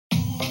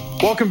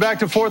Welcome back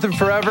to Fourth and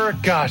Forever.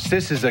 Gosh,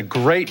 this is a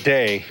great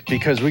day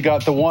because we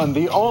got the one,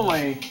 the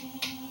only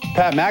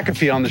Pat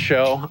McAfee on the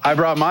show. I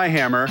brought my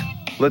hammer.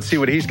 Let's see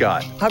what he's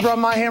got. I brought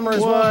my hammer as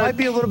well. It might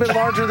be a little bit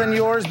larger than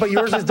yours, but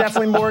yours is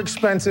definitely more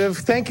expensive.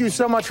 Thank you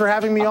so much for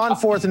having me on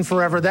Fourth and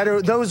Forever.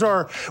 Those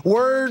are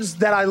words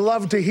that I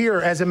love to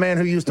hear as a man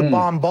who used to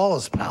bomb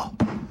balls, pal.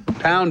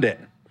 Pound it.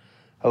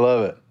 I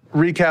love it.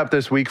 Recap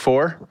this week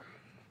 4.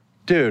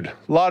 Dude, a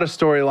lot of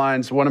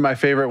storylines. One of my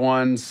favorite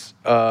ones,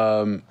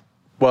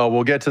 well,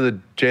 we'll get to the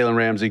Jalen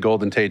Ramsey,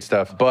 Golden Tate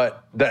stuff,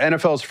 but the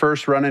NFL's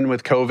first run-in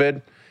with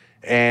COVID,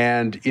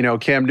 and, you know,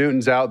 Cam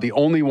Newton's out, the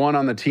only one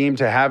on the team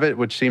to have it,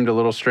 which seemed a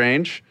little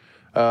strange.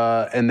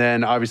 And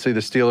then, obviously,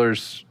 the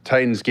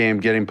Steelers-Titans game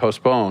getting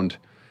postponed.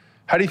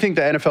 How do you think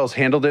the NFL's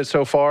handled it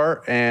so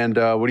far, and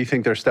what do you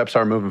think their steps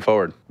are moving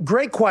forward?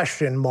 Great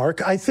question,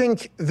 Mark. I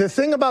think the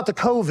thing about the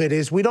COVID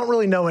is we don't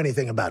really know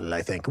anything about it,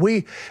 I think.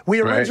 We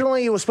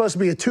originally, It was supposed to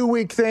be a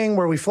 2-week thing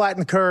where we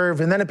flattened the curve,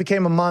 and then it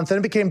became a month, then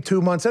it became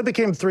 2 months, then it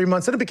became 3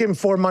 months, then it became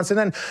 4 months, and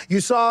then you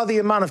saw the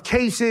amount of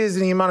cases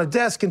and the amount of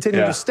deaths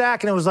continue to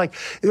stack, and it was like,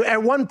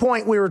 at one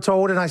point we were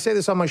told, and I say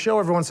this on my show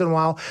every once in a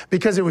while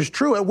because it was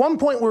true, at one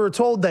point we were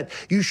told that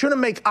you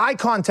shouldn't make eye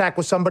contact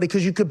with somebody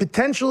because you could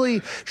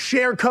potentially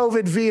share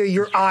COVID via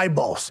your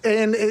eyeballs.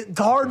 And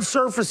hard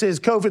surfaces,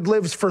 COVID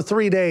lives for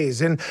 3 days.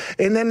 And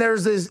then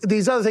there's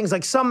these other things,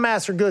 like some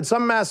masks are good,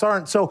 some masks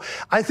aren't. So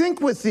I think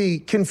with the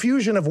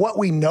confusion of what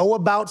we know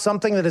about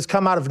something that has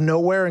come out of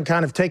nowhere and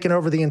kind of taken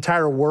over the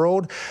entire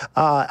world,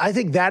 I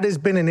think that has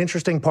been an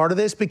interesting part of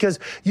this, because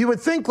you would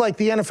think like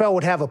the NFL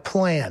would have a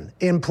plan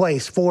in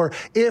place for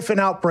if an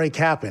outbreak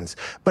happens.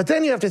 But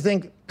then you have to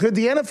think, could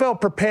the NFL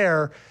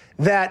prepare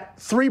that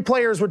 3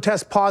 players would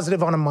test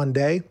positive on a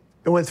Monday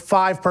with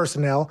 5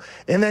 personnel,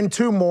 and then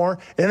 2 more,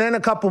 and then a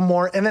couple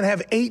more, and then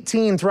have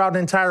 18 throughout an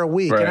entire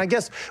week? Right. And I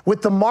guess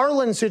with the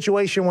Marlins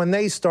situation when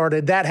they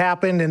started, that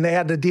happened, and they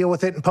had to deal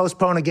with it and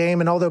postpone a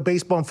game. And although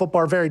baseball and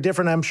football are very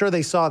different, I'm sure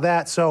they saw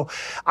that. So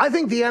I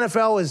think the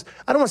NFL is,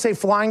 I don't want to say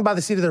flying by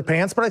the seat of their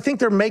pants, but I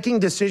think they're making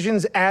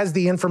decisions as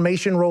the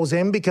information rolls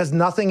in, because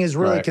nothing is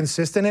really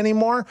consistent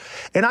anymore.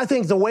 And I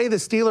think the way the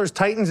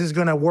Steelers-Titans is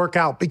going to work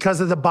out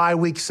because of the bye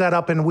week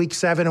setup in week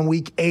 7 and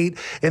week 8,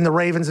 and the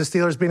Ravens and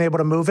Steelers being able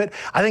to move it,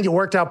 I think it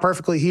worked out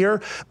perfectly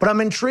here. But I'm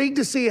intrigued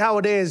to see how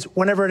it is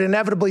whenever it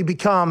inevitably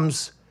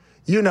becomes,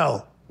 you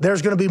know,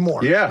 there's going to be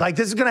more. Yeah. Like,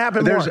 this is going to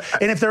happen more.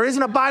 And if there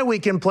isn't a bye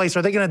week in place,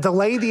 are they going to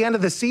delay the end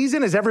of the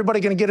season? Is everybody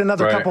going to get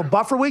another couple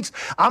buffer weeks?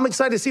 I'm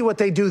excited to see what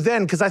they do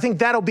then, because I think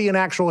that'll be an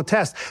actual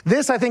test.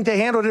 This, I think they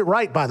handled it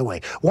right, by the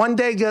way. 1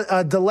 day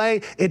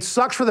delay. It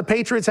sucks for the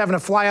Patriots having to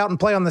fly out and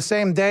play on the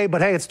same day,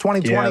 but hey, it's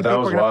 2020. Yeah, that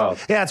was wild.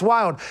 Yeah, it's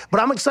wild.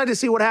 But I'm excited to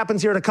see what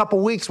happens here in a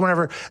couple weeks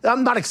whenever.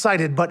 I'm not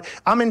excited, but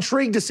I'm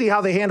intrigued to see how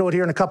they handle it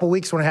here in a couple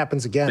weeks when it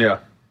happens again. Yeah.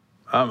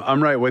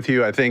 I'm right with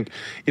you. I think,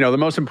 you know, the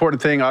most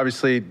important thing,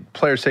 obviously,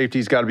 player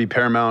safety's got to be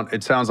paramount.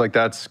 It sounds like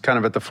that's kind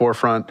of at the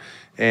forefront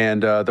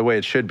and the way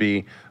it should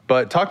be.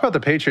 But talk about the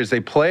Patriots.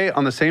 They play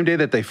on the same day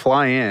that they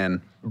fly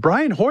in.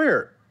 Brian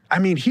Hoyer, I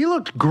mean, he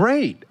looked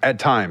great at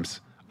times.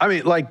 I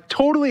mean, like,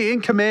 totally in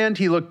command.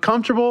 He looked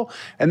comfortable.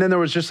 And then there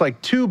was just like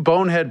 2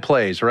 bonehead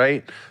plays,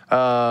 right?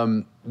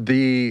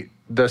 The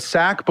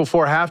sack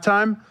before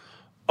halftime.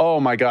 Oh,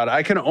 my God.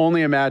 I can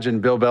only imagine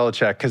Bill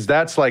Belichick, because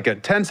that's like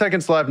at 10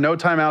 seconds left, no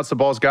timeouts. The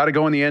ball's got to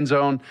go in the end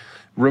zone.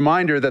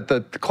 Reminder that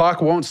the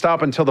clock won't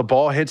stop until the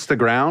ball hits the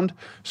ground.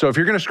 So if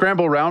you're going to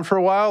scramble around for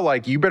a while,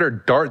 like, you better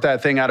dart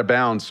that thing out of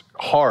bounds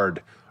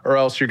hard, or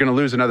else you're going to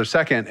lose another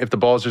second if the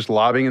ball's just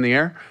lobbing in the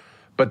air.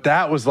 But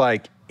that was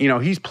like, you know,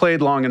 he's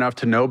played long enough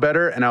to know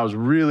better, and I was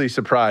really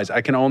surprised.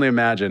 I can only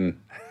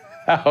imagine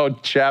how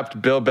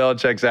chapped Bill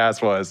Belichick's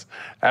ass was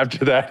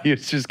after that.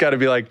 He's just got to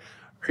be like,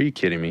 are you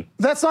kidding me?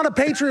 That's not a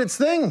Patriots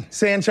thing,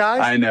 Sanchez.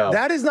 I know.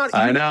 That is not.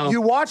 I know.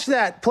 You watched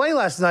that play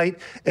last night,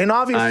 and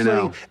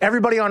obviously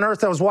everybody on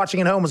earth that was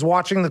watching at home was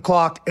watching the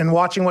clock and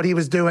watching what he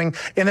was doing.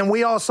 And then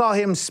we all saw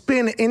him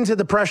spin into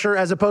the pressure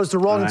as opposed to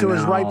rolling to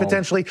his right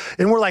potentially.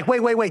 And we're like,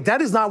 wait.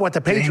 That is not what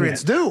the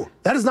Patriots do.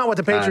 That is not what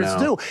the Patriots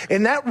do.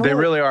 And that rule, they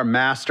really are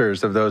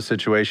masters of those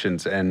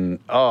situations. And,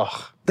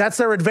 that's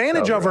their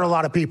advantage over a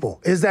lot of people,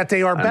 is that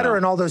they are better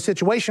in all those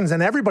situations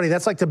than everybody.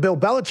 That's like the Bill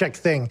Belichick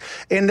thing.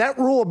 And that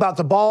rule about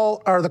the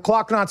ball or the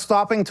clock not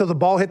stopping till the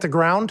ball hit the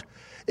ground,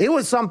 it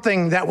was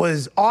something that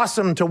was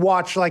awesome to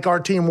watch, like, our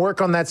team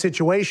work on that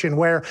situation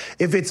where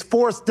if it's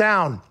 4th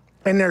down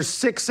and there's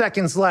 6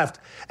 seconds left,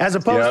 as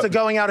opposed to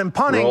going out and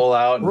punting, roll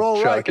out,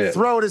 roll right, it.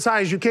 throw it as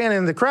high as you can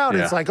in the crowd.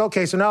 It's like,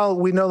 okay, so now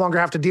we no longer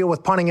have to deal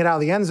with punting it out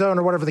of the end zone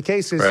or whatever the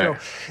case is. So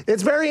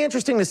it's very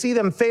interesting to see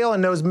them fail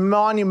in those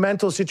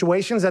monumental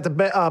situations that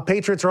the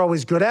Patriots are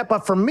always good at.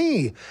 But for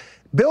me,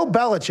 Bill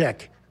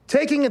Belichick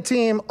taking a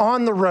team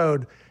on the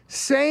road,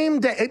 same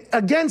day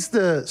against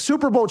the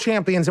Super Bowl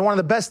champions and one of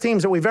the best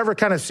teams that we've ever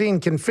kind of seen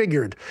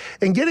configured,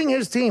 and getting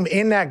his team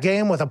in that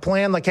game with a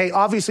plan like, hey,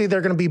 obviously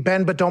they're going to be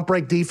bend but don't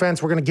break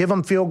defense. We're going to give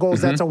them field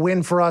goals. That's a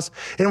win for us,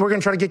 and we're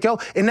going to try to get going.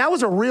 And that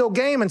was a real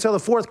game until the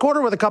fourth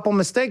quarter with a couple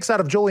mistakes out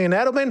of Julian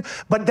Edelman.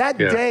 But that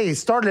day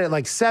started at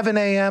like 7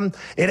 a.m.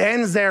 It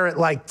ends there at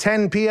like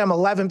 10 p.m.,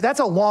 11. That's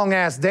a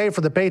long-ass day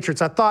for the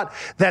Patriots. I thought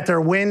that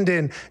their wind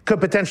and could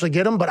potentially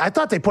get them, but I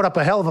thought they put up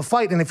a hell of a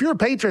fight. And if you're a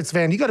Patriots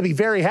fan, you got to be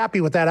very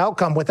happy with that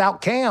outcome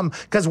without Cam,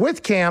 because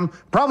with Cam,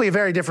 probably a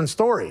very different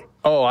story.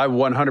 Oh, I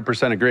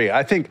 100% agree.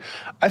 I think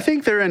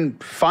they're in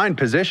fine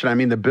position. I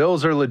mean, the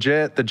Bills are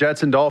legit. The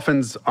Jets and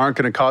Dolphins aren't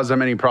going to cause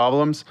them any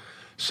problems.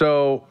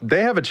 So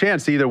they have a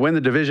chance to either win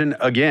the division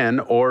again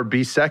or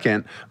be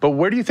second. But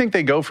where do you think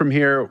they go from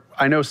here?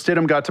 I know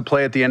Stidham got to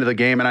play at the end of the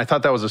game, and I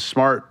thought that was a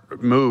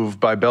smart move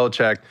by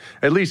Belichick,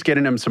 at least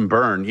getting him some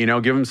burn,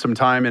 give him some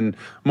time in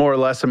more or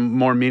less a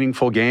more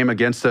meaningful game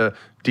against a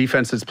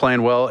defense that's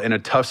playing well in a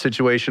tough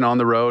situation on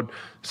the road.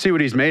 See what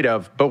he's made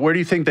of. But where do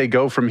you think they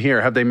go from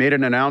here? Have they made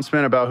an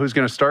announcement about who's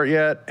going to start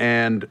yet?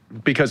 And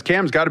because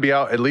Cam's got to be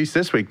out at least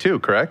this week too,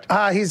 correct?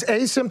 He's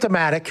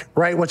asymptomatic,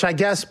 right? Which I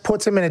guess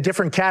puts him in a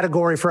different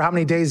category for how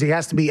many days he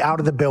has to be out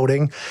of the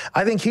building.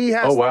 I think he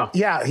has. Oh, wow.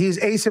 Yeah, he's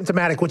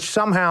asymptomatic, which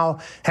somehow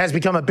has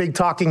become a big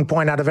talking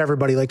point out of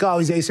everybody. Like, oh,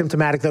 he's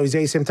asymptomatic though.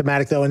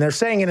 And they're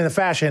saying it in a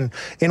fashion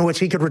in which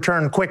he could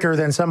return quicker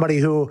than somebody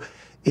who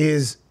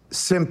is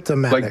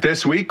symptomatic. Like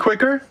this week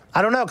quicker?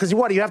 I don't know, because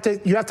you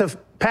have to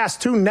pass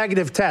 2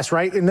 negative tests,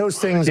 right? And those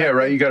things. Yeah,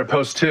 right. You got to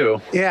post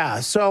 2. Yeah.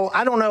 So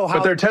I don't know how.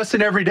 But they're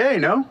testing every day,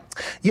 no?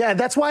 Yeah,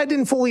 that's why I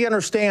didn't fully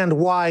understand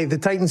why the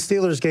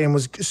Titans-Steelers game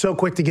was so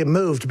quick to get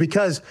moved.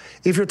 Because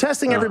if you're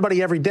testing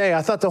everybody every day,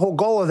 I thought the whole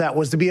goal of that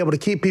was to be able to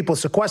keep people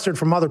sequestered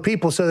from other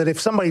people so that if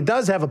somebody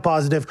does have a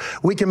positive,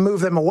 we can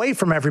move them away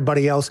from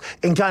everybody else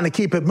and kind of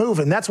keep it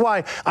moving. That's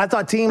why I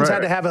thought teams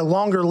had to have a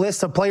longer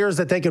list of players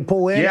that they could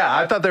pull in. Yeah,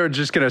 I thought they were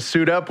just going to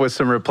suit up with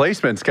some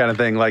replacements kind of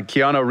thing, like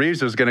Keanu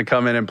Reeves was going to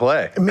come in and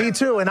play. Me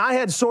too. And I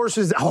had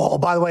sources. Oh,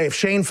 by the way, if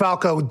Shane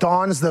Falco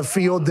dons the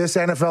field this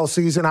NFL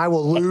season, I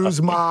will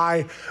lose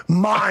my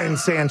mind,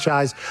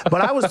 Sanchez.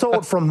 But I was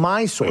told from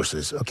my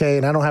sources, okay,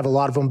 and I don't have a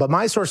lot of them, but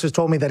my sources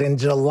told me that in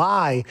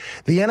July,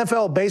 the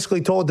NFL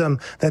basically told them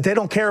that they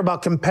don't care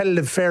about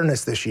competitive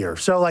fairness this year.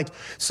 So, like,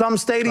 some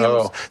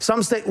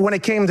stadiums, when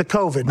it came to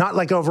COVID, not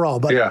like overall,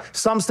 but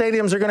some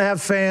stadiums are going to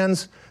have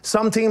fans.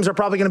 Some teams are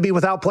probably going to be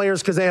without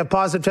players because they have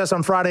positive tests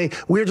on Friday.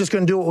 We're just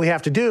going to do what we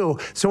have to do.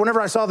 So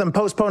whenever I saw them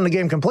postpone the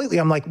game completely,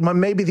 I'm like,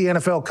 maybe the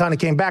NFL kind of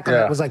came back on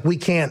that. It was like, we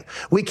can't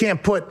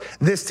put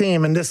this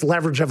team in this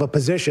leverage of a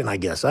position, I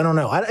guess. I don't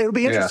know. It'll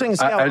be interesting to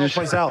see how it all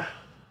plays out.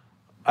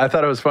 I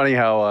thought it was funny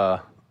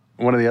how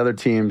one of the other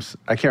teams,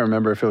 I can't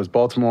remember if it was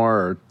Baltimore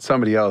or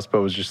somebody else,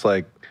 but was just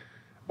like,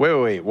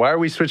 wait, why are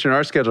we switching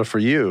our schedule for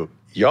you?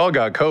 Y'all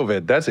got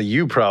COVID. That's a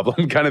you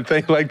problem kind of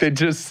thing. Like, they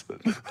just,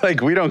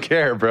 like, we don't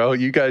care, bro.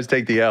 You guys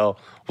take the L.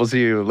 We'll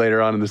see you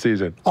later on in the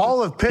season.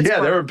 All of Pittsburgh.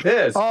 Yeah, they were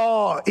pissed.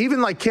 Oh,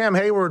 even like Cam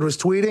Hayward was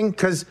tweeting,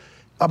 because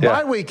a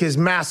bye week is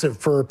massive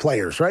for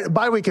players, right? A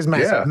bye week is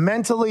massive.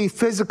 Mentally,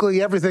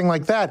 physically, everything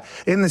like that.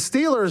 In the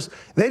Steelers,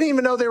 they didn't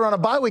even know they were on a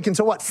bye week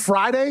until,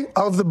 Friday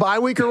of the bye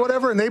week or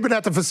whatever, and they've been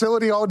at the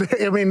facility all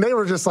day. I mean, they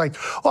were just like,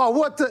 oh,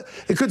 what the?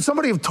 Could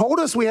somebody have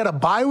told us we had a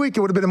bye week? It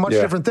would have been a much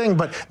different thing,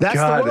 but that's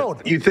the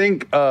world. You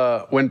think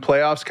when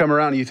playoffs come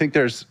around, you think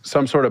there's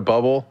some sort of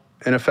bubble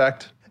in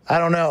effect? I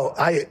don't know.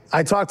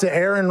 I talked to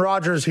Aaron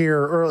Rodgers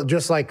here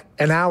just like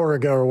an hour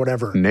ago or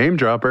whatever. Name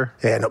dropper.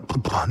 Yeah,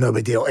 no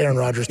big deal. Aaron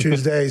Rodgers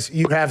Tuesdays.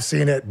 You have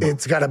seen it.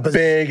 It's got a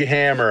big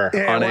hammer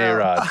on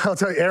A-Rod. I'll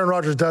tell you, Aaron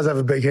Rodgers does have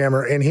a big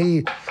hammer, and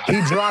he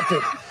dropped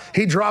it.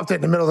 He dropped it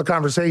in the middle of the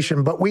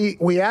conversation. But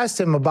we asked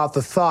him about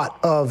the thought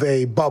of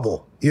a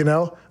bubble,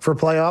 for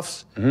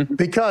playoffs,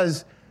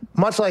 because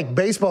much like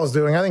baseball's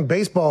doing, I think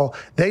baseball,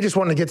 they just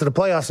want to get to the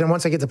playoffs. And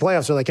once they get to the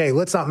playoffs, they're like, hey,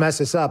 let's not mess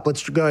this up.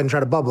 Let's go ahead and try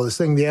to bubble this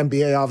thing. The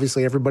NBA,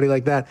 obviously, everybody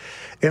like that.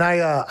 And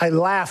I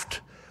laughed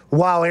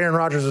while Aaron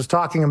Rodgers was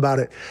talking about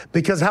it,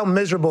 because how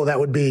miserable that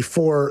would be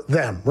for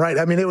them, right?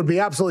 I mean, it would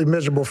be absolutely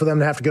miserable for them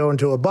to have to go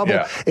into a bubble.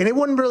 And it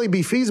wouldn't really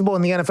be feasible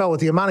in the NFL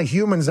with the amount of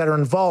humans that are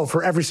involved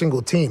for every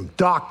single team.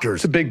 Doctors.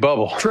 It's a big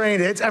bubble.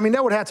 Trained.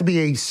 That would have to be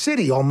a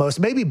city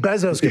almost. Maybe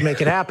Bezos could make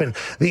it happen.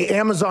 The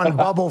Amazon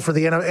bubble for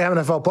the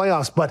NFL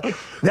playoffs. But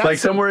that's like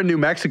somewhere in New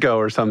Mexico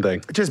or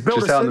something. Just build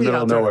a city out in the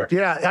middle of nowhere.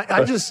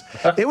 Yeah,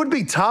 it would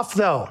be tough,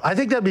 though. I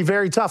think that'd be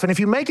very tough. And if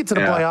you make it to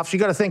the playoffs, you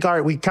got to think, all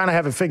right, we kind of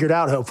have it figured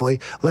out, hopefully.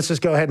 Let's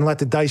just go ahead and let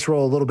the dice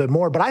roll a little bit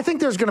more. But I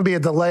think there's going to be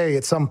a delay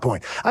at some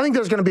point. I think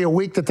there's going to be a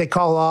week that they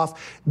call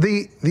off.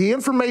 The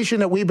information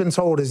that we've been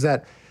told is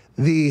that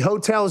the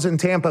hotels in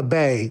Tampa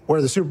Bay,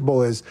 where the Super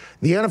Bowl is,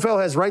 the NFL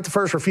has right to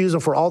first refusal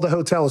for all the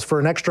hotels for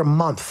an extra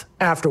month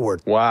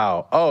afterward.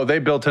 Wow. Oh, they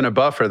built in a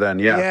buffer then,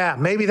 Yeah,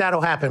 maybe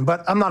that'll happen.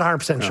 But I'm not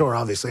 100% sure,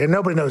 obviously. And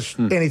nobody knows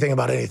anything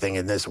about anything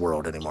in this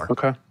world anymore.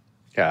 Okay.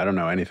 Yeah, I don't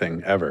know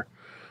anything ever.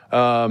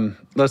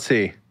 Let's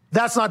see.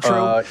 That's not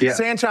true.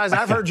 Sanchez,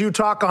 I've heard you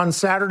talk on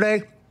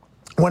Saturday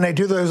when they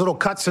do those little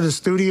cuts to the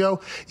studio,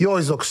 you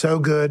always look so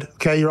good.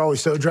 Okay, you're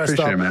always so dressed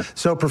Appreciate up, it, man.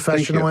 so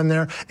professional in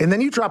there. And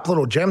then you drop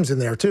little gems in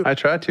there too. I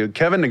try to.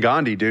 Kevin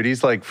Nagandi, dude,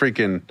 he's like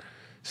freaking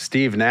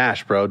Steve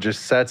Nash, bro.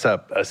 Just sets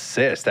up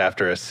assist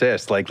after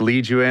assist, like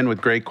leads you in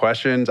with great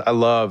questions. I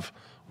love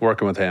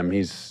working with him.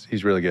 He's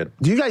really good.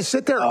 Do you guys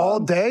sit there all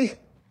day?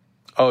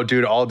 Oh,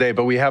 dude, all day.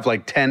 But we have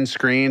like 10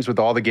 screens with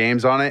all the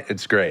games on it.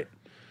 It's great.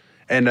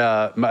 And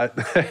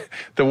the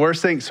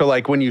worst thing, so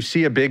like when you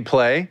see a big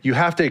play, you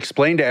have to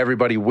explain to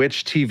everybody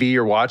which TV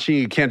you're watching.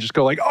 You can't just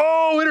go like,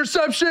 oh,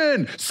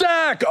 interception,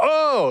 sack,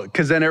 oh,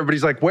 because then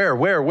everybody's like,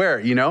 where,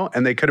 you know?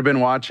 And they could have been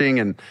watching,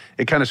 and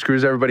it kind of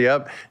screws everybody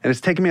up. And it's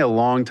taken me a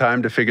long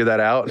time to figure that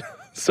out.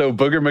 So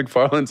Booger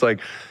McFarland's like,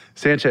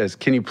 Sanchez,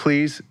 can you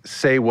please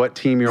say what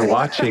team you're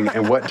watching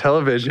and what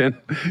television?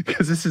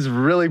 Because this is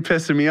really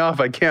pissing me off.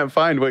 I can't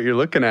find what you're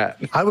looking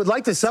at. I would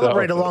like to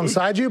celebrate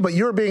alongside you, but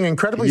you're being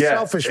incredibly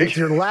selfish with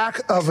your lack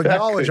of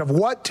knowledge of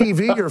what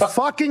TV you're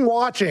fucking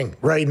watching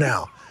right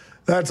now.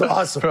 That's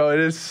awesome. Bro,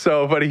 it is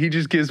so funny. He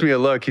just gives me a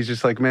look. He's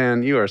just like,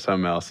 man, you are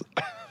something else.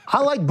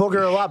 I like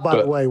Booger a lot,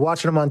 by the way,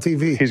 watching him on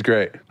TV. He's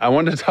great. I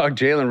wanted to talk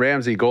Jalen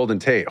Ramsey, Golden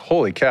Tate.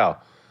 Holy cow.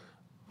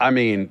 I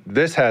mean,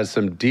 this has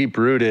some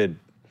deep-rooted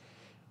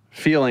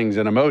feelings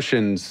and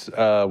emotions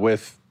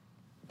with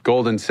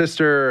Golden's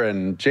sister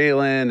and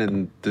Jalen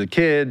and the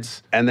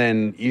kids. And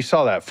then you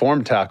saw that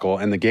form tackle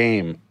in the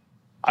game.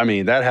 I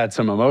mean, that had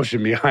some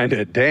emotion behind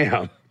it.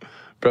 Damn.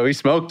 Bro, he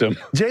smoked him.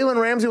 Jalen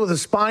Ramsey with a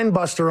spine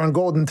buster on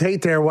Golden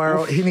Tate there,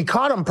 where he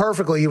caught him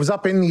perfectly. He was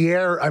up in the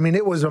air. I mean,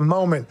 it was a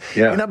moment.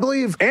 Yeah. And I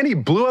believe... And he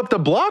blew up the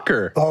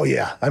blocker. Oh,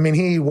 yeah. I mean,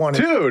 he won it.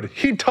 Dude,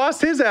 he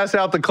tossed his ass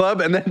out the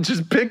club and then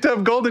just picked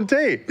up Golden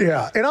Tate.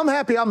 Yeah. And I'm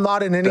happy I'm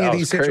not in any of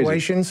these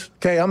situations.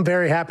 Okay, I'm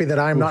very happy that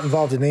I'm not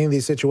involved in any of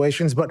these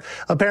situations. But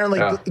apparently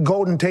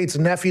Golden Tate's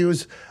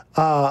nephews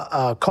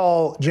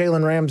call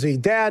Jalen Ramsey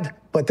dad,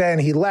 but then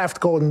he left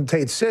Golden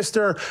Tate's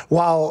sister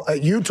while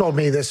you told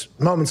me this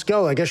moments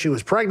ago, I guess she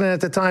was pregnant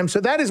at the time.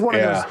 So that is one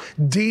of those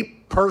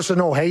deep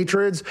personal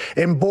hatreds.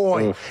 And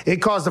boy,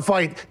 it caused a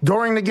fight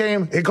during the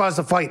game. It caused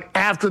a fight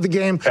after the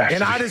game.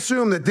 And I'd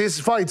assume that these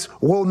fights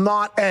will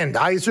not end.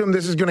 I assume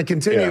this is going to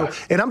continue.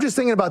 And I'm just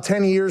thinking about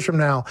 10 years from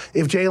now,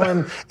 if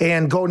Jalen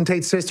and Golden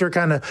Tate's sister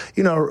kind of,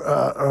 you know,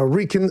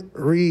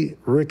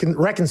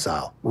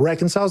 reconcile.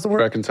 Reconcile's the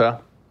word?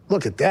 Reconcile.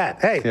 Look at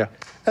that. Hey,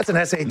 that's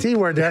an SAT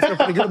word there. I feel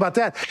pretty good about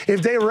that.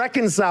 If they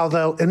reconcile,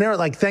 though, and they're at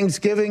like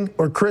Thanksgiving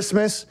or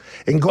Christmas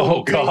and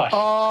Golden Tate,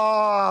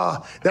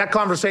 that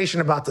conversation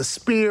about the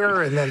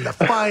spear and then the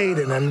fight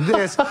and then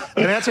this.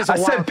 And that's just I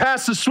said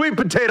pass the sweet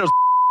potatoes.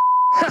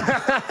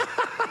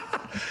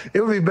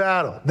 It would be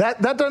battle. That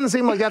doesn't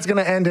seem like that's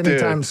going to end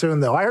anytime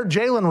soon, though. I heard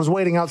Jalen was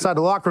waiting outside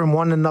the locker room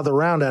wanting another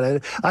round at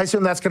it. I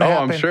assume that's going to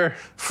happen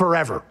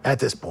forever at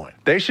this point.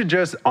 They should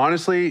just,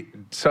 honestly,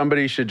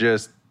 somebody should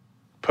just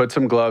put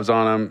some gloves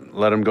on him,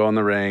 let him go in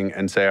the ring,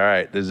 and say, all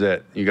right, this is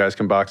it. You guys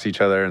can box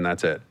each other, and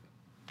that's it.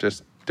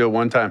 Just do it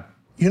one time.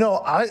 You know,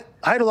 I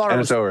had a lot of...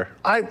 And it's over.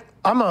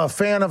 I'm a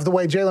fan of the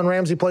way Jalen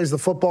Ramsey plays the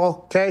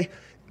football, okay?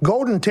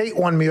 Golden Tate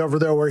won me over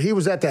there where he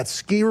was at that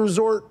ski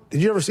resort.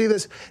 Did you ever see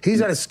this? He's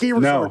at a ski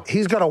resort. No.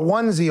 He's got a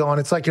onesie on.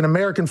 It's like an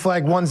American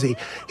flag onesie.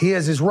 He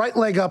has his right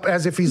leg up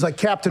as if he's like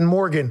Captain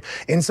Morgan,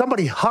 and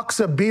somebody hucks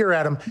a beer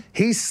at him.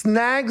 He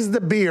snags the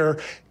beer,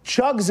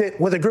 chugs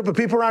it with a group of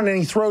people around, and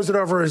he throws it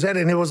over his head,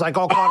 and it was like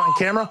all caught on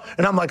camera.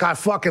 And I'm like, I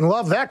fucking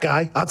love that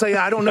guy. I'll tell you,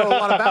 I don't know a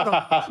lot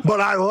about him, but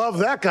I love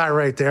that guy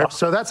right there.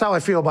 So that's how I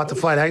feel about the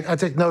fight. I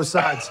take no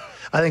sides.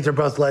 I think they're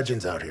both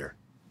legends out here.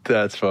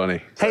 That's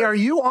funny. Hey, are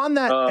you on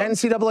that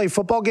NCAA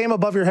football game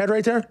above your head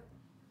right there?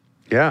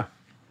 Yeah.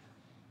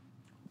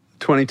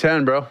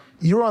 2010, bro.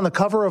 You were on the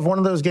cover of one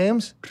of those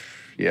games?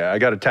 Yeah, I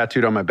got it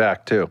tattooed on my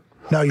back, too.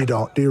 No, you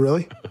don't. Do you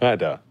really? I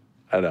don't.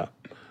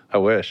 I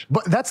wish.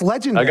 But that's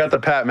legendary. I got the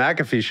Pat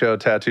McAfee show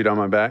tattooed on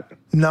my back.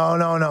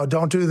 No.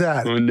 Don't do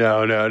that.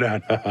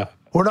 No.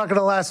 We're not going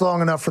to last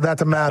long enough for that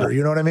to matter.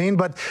 You know what I mean?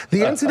 But the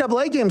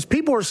NCAA games,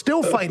 people are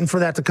still fighting for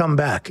that to come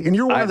back. And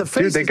you're one of the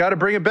faces. Dude, they got to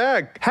bring it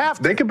back.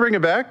 They can bring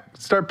it back.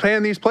 Start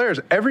paying these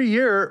players. Every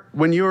year,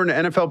 when you were an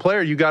NFL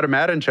player, you got a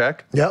Madden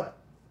check. Yep.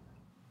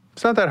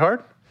 It's not that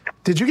hard.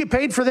 Did you get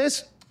paid for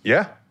this?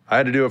 Yeah. I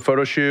had to do a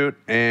photo shoot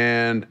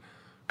and a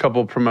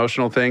couple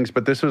promotional things.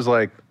 But this was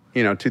like,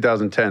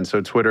 2010. So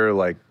Twitter,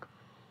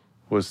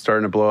 was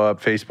starting to blow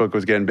up. Facebook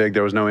was getting big.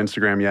 There was no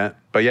Instagram yet.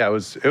 But yeah, it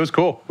was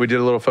cool. We did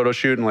a little photo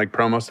shoot and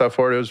promo stuff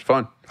for it. It was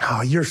fun.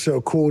 Oh, you're so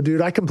cool,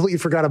 dude. I completely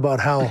forgot about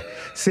how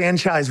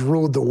Sanchez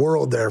ruled the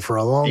world there for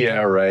a long time.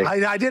 Yeah, right.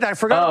 I did. I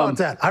forgot about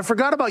that. I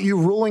forgot about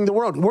you ruling the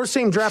world. We're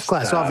same draft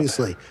class,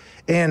 obviously.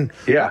 And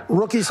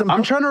rookie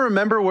I'm trying to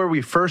remember where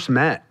we first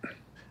met.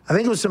 I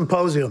think it was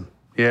Symposium.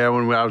 Yeah,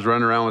 when I was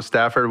running around with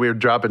Stafford, we were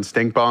dropping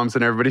stink bombs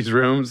in everybody's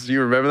rooms.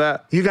 You remember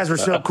that? You guys were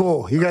so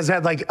cool. You guys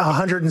had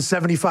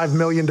 $175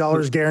 million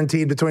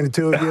guaranteed between the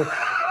two of you.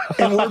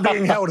 And we're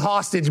being held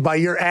hostage by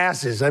your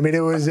asses. I mean, it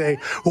was a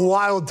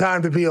wild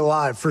time to be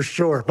alive, for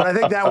sure. But I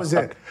think that was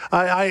it.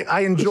 I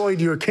enjoyed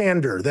your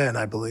candor then,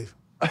 I believe.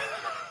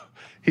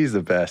 He's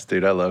the best,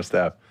 dude. I love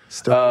Staff.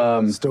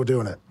 Still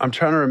doing it. I'm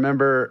trying to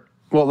remember.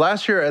 Well,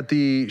 last year at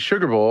the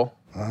Sugar Bowl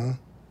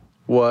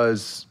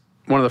was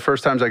one of the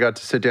first times I got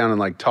to sit down and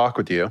like talk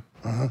with you.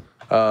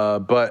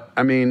 But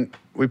I mean,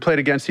 we played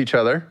against each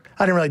other.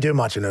 I didn't really do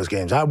much in those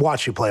games. I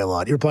watched you play a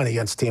lot. You were playing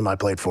against the team I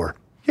played for.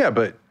 Yeah,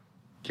 but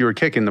you were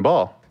kicking the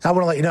ball. I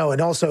want to let you know.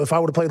 And also, if I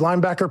would have played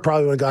linebacker,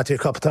 probably would have got to you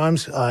a couple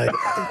times. I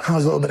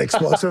was a little bit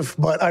explosive,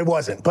 but I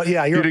wasn't. But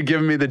yeah, you'd have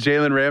given me the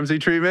Jalen Ramsey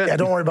treatment. Yeah,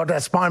 don't worry about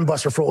that spine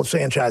buster for old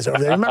Sanchez over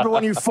there. Remember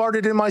when you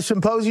farted in my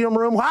symposium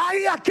room?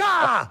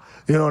 Hi-ya-ka!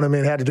 You know what I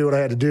mean? Had to do what I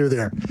had to do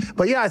there.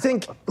 But yeah, I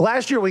think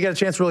last year we got a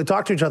chance to really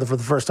talk to each other for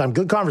the first time.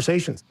 Good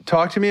conversations.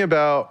 Talk to me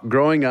about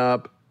growing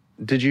up.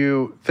 Did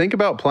you think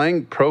about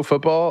playing pro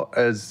football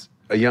as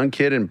a young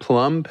kid in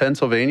Plum,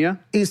 Pennsylvania?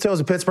 East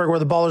Hills of Pittsburgh, where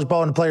the ballers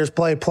ball and the players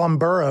play, Plum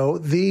Borough.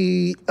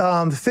 The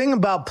thing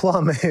about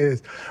Plum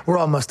is, we're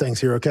all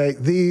Mustangs here, okay?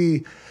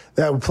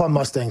 Plum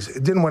Mustangs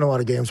didn't win a lot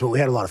of games, but we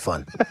had a lot of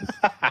fun.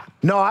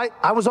 No,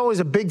 I was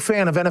always a big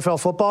fan of NFL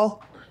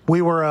football.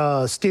 We were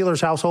a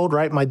Steelers household,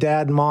 right? My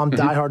dad and mom,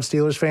 diehard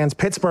Steelers fans.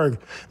 Pittsburgh,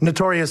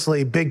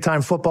 notoriously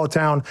big-time football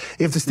town.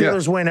 If the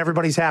Steelers win,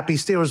 everybody's happy.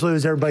 Steelers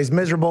lose, everybody's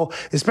miserable,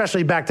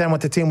 especially back then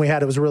with the team we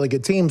had. It was a really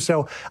good team.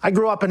 So I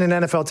grew up in an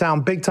NFL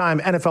town, big-time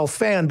NFL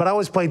fan, but I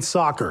always played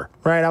soccer,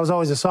 right? I was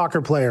always a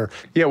soccer player.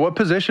 Yeah, what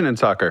position in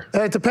soccer?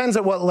 It depends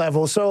at what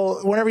level.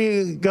 So whenever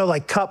you go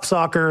like cup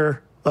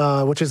soccer,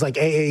 which is like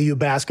AAU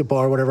basketball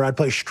or whatever. I'd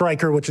play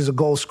striker, which is a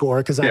goal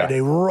scorer, because I had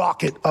a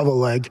rocket of a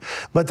leg.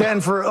 But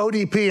then for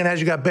ODP, and as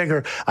you got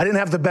bigger, I didn't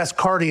have the best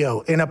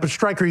cardio. And up a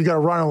striker, you got to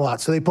run a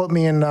lot. So they put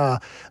me in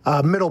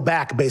middle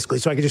back, basically,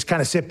 so I could just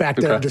kind of sit back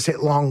there and just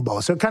hit long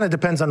ball. So it kind of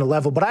depends on the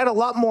level. But I had a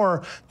lot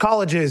more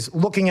colleges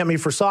looking at me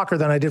for soccer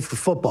than I did for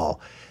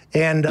football.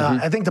 And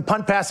I think the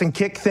punt, pass, and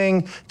kick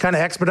thing kind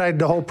of expedited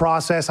the whole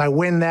process. I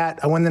win that.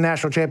 I win the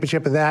national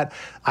championship of that.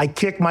 I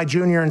kicked my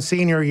junior and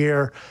senior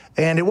year.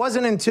 And it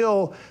wasn't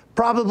until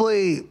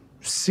probably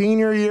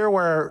senior year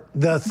where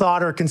the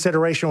thought or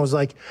consideration was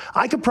like,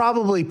 I could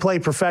probably play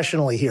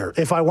professionally here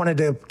if I wanted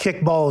to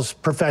kick balls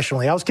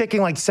professionally. I was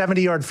kicking like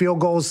 70-yard field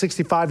goals,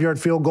 65-yard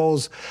field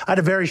goals. I had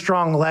a very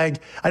strong leg.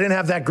 I didn't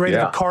have that great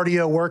of a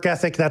cardio work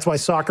ethic. That's why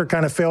soccer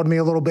kind of failed me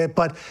a little bit.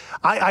 But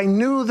I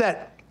knew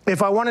that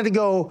if I wanted to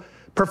go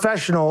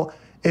professional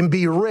and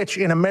be rich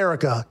in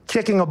America,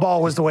 kicking a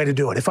ball was the way to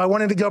do it. If I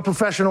wanted to go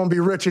professional and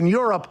be rich in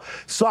Europe,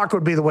 soccer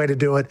would be the way to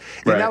do it.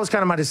 And that was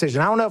kind of my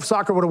decision. I don't know if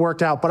soccer would have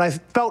worked out, but I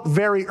felt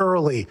very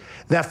early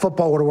that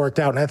football would have worked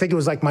out. And I think it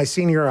was like my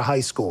senior year of high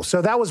school. So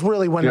that was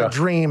really when the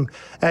dream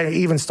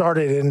even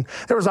started. And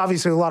there was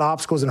obviously a lot of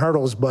obstacles and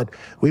hurdles, but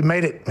we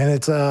made it. And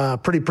it's a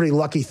pretty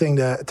lucky thing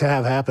to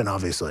have happen,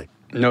 obviously.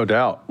 No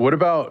doubt. What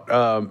about,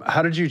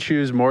 how did you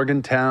choose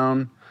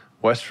Morgantown,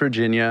 West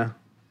Virginia,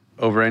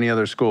 over any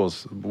other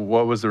schools?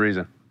 What was the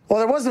reason? Well,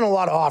 there wasn't a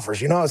lot of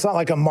offers. You know, it's not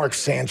like a Mark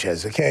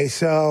Sanchez, okay?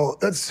 So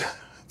let's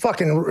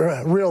fucking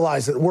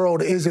realize that the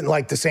world isn't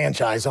like the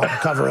Sanchez on the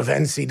cover of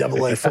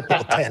NCAA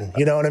Football 10.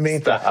 You know what I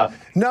mean? Stop.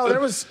 No,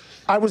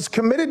 I was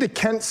committed to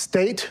Kent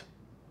State.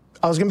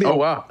 I was gonna be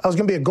I was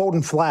gonna be a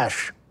Golden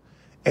Flash.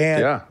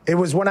 And it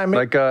was when I made...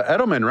 Like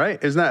Edelman, right?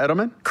 Isn't that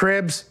Edelman?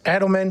 Cribbs,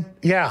 Edelman.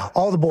 Yeah,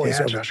 all the boys.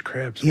 Yeah, Josh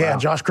Cribbs. Yeah,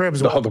 Josh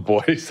Cribbs. All the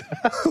boys.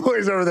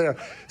 Boys over there.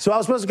 So I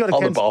was supposed to go to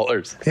Kent... All the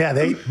ballers.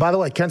 Yeah, by the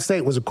way, Kent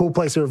State was a cool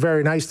place. They were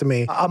very nice to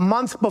me. A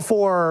month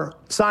before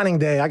signing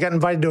day, I got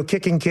invited to a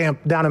kicking camp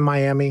down in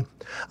Miami.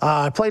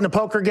 I played in a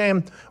poker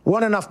game,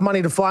 won enough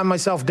money to fly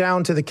myself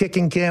down to the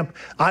kicking camp.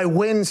 I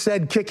win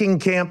said kicking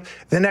camp.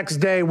 The next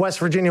day, West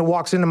Virginia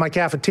walks into my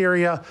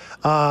cafeteria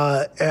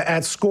at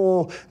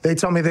school. They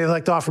tell me they'd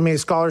like to offer me a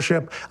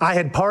scholarship. I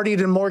had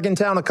partied in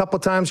Morgantown a couple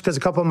of times because a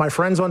couple of my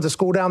friends went to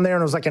school down there,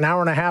 and it was like an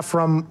hour and a half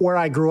from where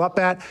I grew up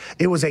at.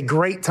 It was a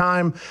great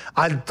time.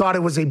 I thought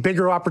it was a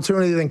bigger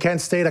opportunity than Kent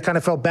State. I kind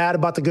of felt bad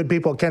about the good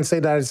people at Kent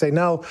State that I'd say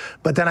no,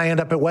 but then I end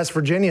up at West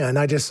Virginia, and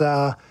I just...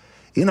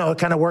 you know, it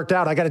kind of worked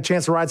out. I got a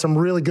chance to ride some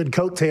really good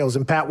coattails,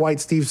 and Pat White,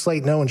 Steve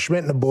Slayton, Owen Schmidt,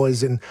 and the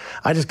boys. And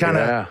I just kind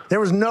of, there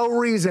was no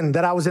reason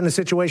that I was in the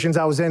situations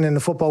I was in the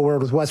football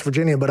world with West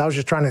Virginia, but I was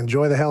just trying to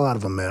enjoy the hell out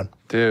of them, man.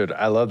 Dude,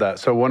 I love that.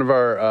 So one of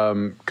our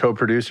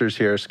co-producers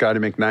here, Scotty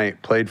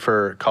McKnight, played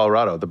for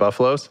Colorado, the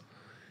Buffaloes.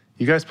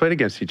 You guys played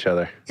against each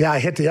other. Yeah, I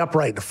hit the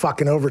upright in the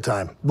fucking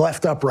overtime.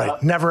 Left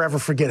upright. Never, ever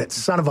forget it.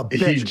 Son of a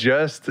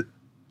bitch.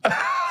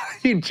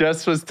 He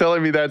just was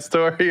telling me that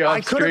story.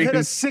 I could have hit a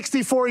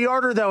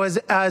 64-yarder though,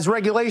 as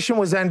regulation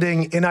was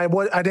ending, and I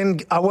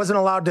wasn't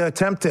allowed to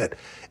attempt it.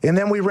 And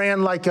then we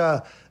ran like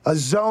a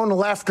zone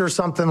left or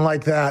something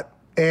like that,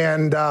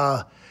 and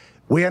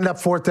we ended up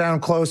fourth down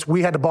close.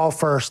 We had the ball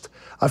first.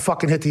 I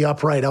fucking hit the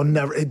upright.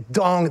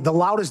 The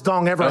loudest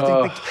dong ever.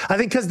 I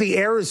think because the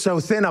air is so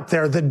thin up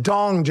there, the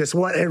dong just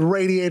it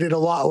radiated a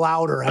lot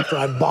louder after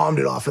I bombed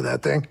it off of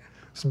that thing.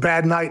 It's a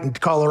bad night in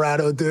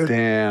Colorado, dude.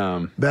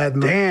 Damn. Bad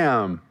night.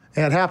 Damn.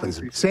 Yeah, it happens.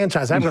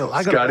 Sanchez,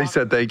 Scotty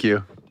said thank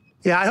you.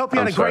 Yeah, I hope you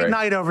had a great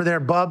night over there,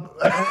 bub.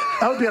 I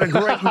hope you had a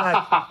great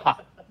night.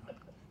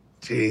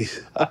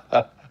 Jeez.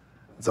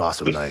 It's an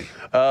awesome night.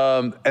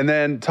 And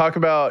then talk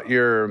about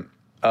your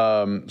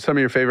some of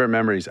your favorite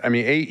memories. I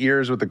mean, 8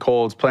 years with the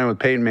Colts, playing with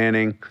Peyton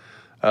Manning.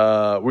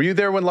 Were you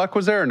there when Luck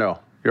was there or no?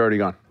 You're already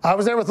gone. I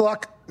was there with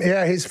Luck.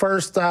 Yeah, his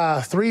first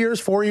 3 years,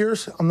 4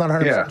 years. I'm not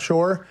 100%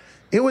 sure.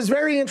 It was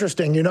very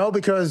interesting,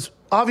 because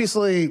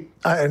obviously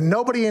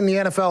nobody in the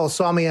NFL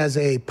saw me as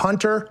a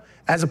punter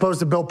as opposed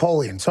to Bill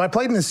Polian. So I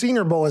played in the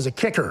Senior Bowl as a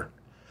kicker.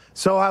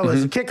 So I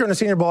was a kicker in the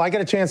Senior Bowl. I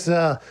got a chance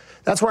to,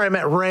 that's where I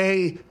met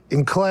Ray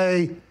and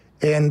Clay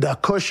and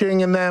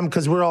Cushing and them,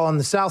 because we're all on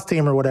the South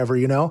team or whatever,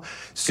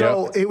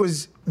 So it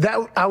was that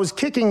I was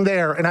kicking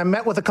there, and I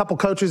met with a couple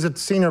coaches at the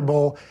Senior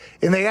Bowl,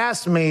 and they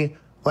asked me,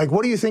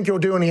 what do you think you'll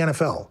do in the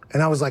NFL?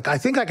 And I was like, I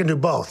think I can do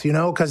both,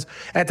 because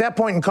at that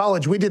point in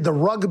college, we did the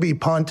rugby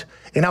punt,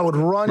 and I would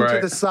run to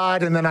the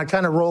side, and then I'd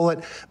kind of roll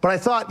it. But I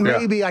thought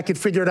maybe I could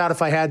figure it out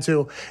if I had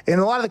to. And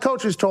a lot of the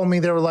coaches told me,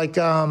 they were like,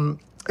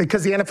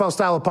 because the NFL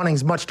style of punting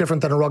is much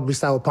different than a rugby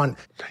style of punt.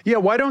 Yeah,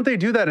 why don't they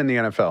do that in the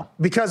NFL?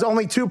 Because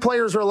only 2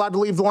 players are allowed to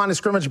leave the line of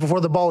scrimmage before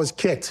the ball is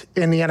kicked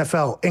in the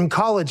NFL. In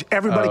college,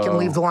 everybody can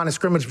leave the line of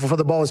scrimmage before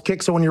the ball is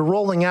kicked. So when you're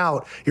rolling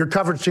out, your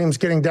coverage team's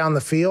getting down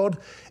the field.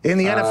 In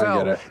the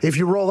NFL, if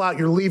you roll out,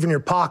 you're leaving your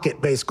pocket,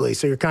 basically.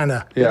 So you're kind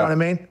of, you know what I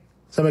mean?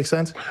 Does that make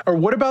sense? Or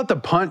what about the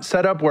punt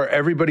setup where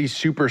everybody's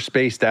super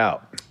spaced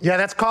out? Yeah,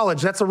 that's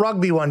college. That's a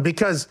rugby one,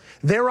 because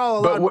they're all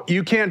allowed. But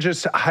you can't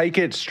just hike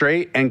it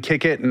straight and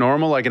kick it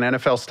normal like an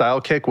NFL-style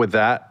kick with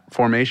that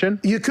formation?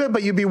 You could,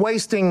 but you'd be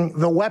wasting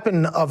the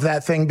weapon of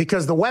that thing,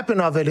 because the weapon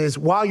of it is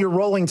while you're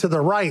rolling to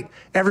the right,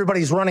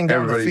 everybody's running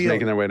down the field. Everybody's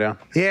making their way down.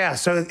 Yeah,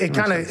 so it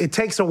kind of it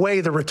takes away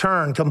the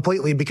return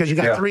completely, because you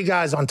got 3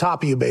 guys on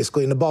top of you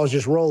basically, and the ball's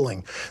just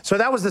rolling. So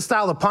that was the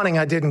style of punting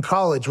I did in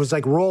college, was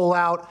like roll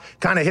out,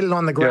 kind of hit it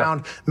on the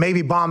ground,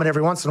 maybe bomb it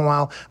every once in a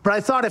while. But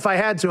I thought if I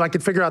had to, I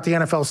could figure out the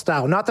NFL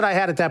style. Not that I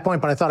had at that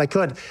point, but I thought I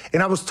could.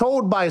 And I was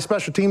told by a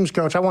special teams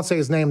coach, I won't say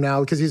his name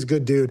now because he's a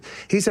good dude.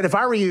 He said, if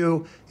I were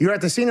you, you're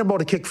at the Senior Bowl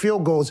to kick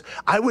field goals,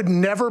 I would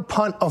never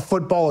punt a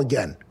football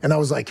again. And I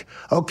was like,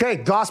 okay,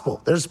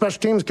 gospel. There's a special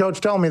teams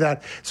coach telling me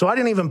that. So I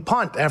didn't even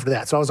punt after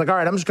that. So I was like, all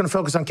right, I'm just going to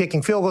focus on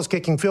kicking field goals,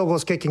 kicking field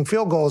goals, kicking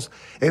field goals.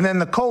 And then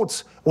the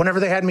Colts, whenever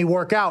they had me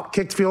work out,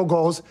 kicked field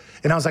goals.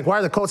 And I was like, why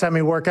are the Colts having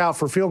me work out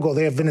for field goal?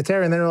 They have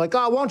Vinatieri. And then they're like,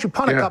 oh, why don't you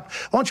punt a couple?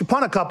 Why don't you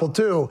punt a couple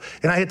too?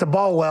 And I hit the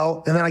ball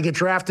well. And then I get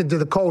drafted to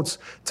the Colts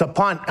to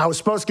punt. I was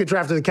supposed to get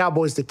drafted to the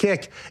Cowboys to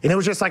kick. And it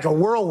was just like a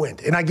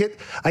whirlwind. And I get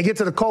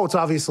to the Colts,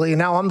 obviously, and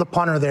now I'm the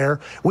punter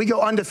there. We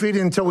go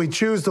undefeated until we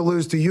choose to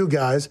lose to you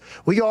guys.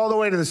 We go all the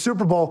way to the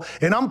Super Bowl,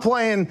 and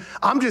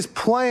I'm just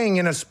playing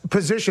in a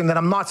position that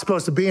I'm not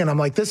supposed to be in. I'm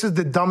like, this is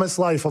the dumbest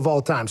life of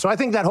all time. So I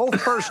think that whole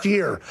first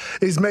year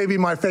is maybe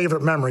my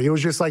favorite memory. It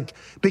was just like,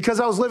 because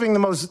I was living the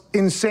most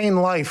insane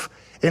life,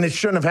 and it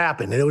shouldn't have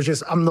happened. And it was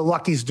just, I'm the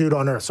luckiest dude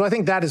on earth. So I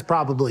think that is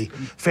probably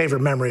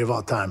favorite memory of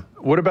all time.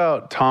 What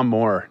about Tom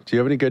Moore? Do you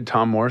have any good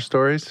Tom Moore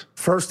stories?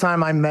 First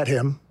time I met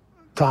him,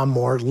 Tom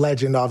Moore,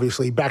 legend,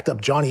 obviously, backed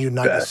up Johnny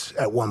Unitas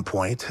at one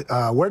point.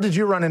 Where did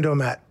you run into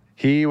him at?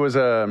 He was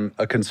a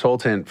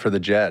consultant for the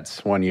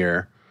Jets one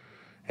year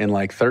in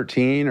like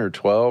 13 or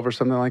 12 or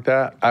something like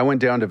that. I went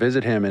down to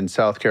visit him in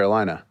South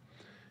Carolina.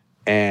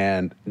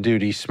 And,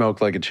 dude, he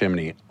smoked like a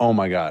chimney. Oh,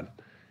 my God.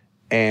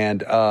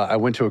 And I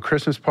went to a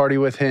Christmas party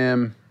with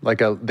him.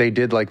 They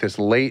did like this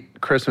late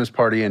Christmas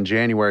party in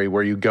January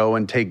where you go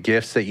and take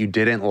gifts that you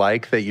didn't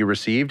like that you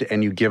received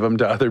and you give them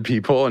to other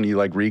people and you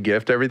like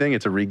re-gift everything.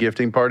 It's a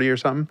re-gifting party or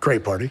something.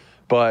 Great party.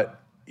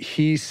 But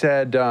he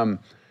said,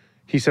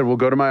 we'll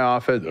go to my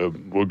office.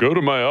 We'll go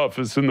to my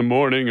office in the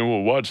morning and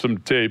we'll watch some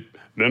tape.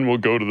 Then we'll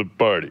go to the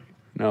party.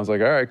 And I was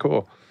like, all right,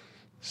 cool.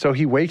 So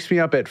he wakes me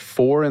up at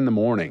 4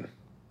 a.m.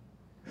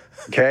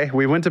 Okay,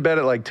 we went to bed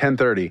at like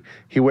 10:30.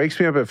 He wakes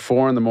me up at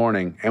 4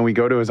 a.m. and we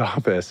go to his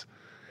office.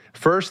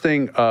 First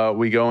thing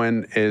we go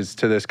in is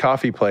to this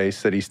coffee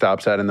place that he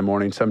stops at in the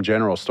morning, some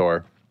general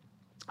store.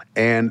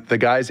 And the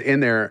guys in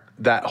there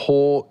that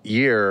whole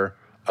year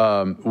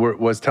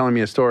was telling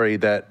me a story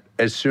that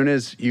as soon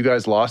as you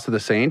guys lost to the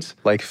Saints,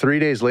 like 3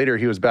 days later,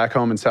 he was back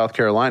home in South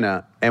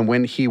Carolina. And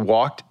when he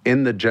walked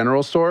in the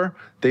general store,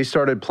 they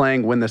started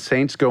playing When the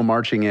Saints Go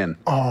Marching In.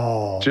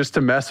 Oh. Just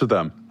to mess with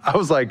them. I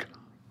was like,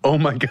 oh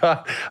my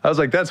God. I was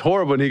like, that's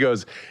horrible. And he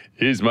goes,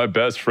 he's my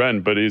best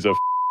friend, but he's a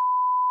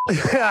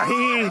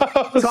Yeah,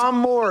 Tom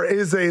Moore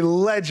is a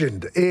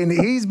legend, and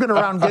he's been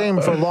around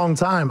game for a long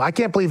time. I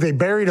can't believe they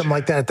buried him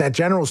like that at that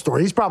general store.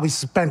 He's probably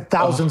spent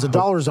thousands of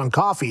dollars on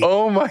coffee.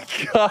 Oh my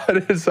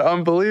God, it's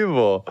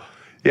unbelievable.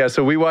 Yeah,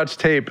 so we watched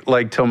tape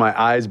like till my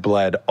eyes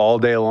bled all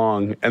day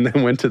long and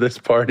then went to this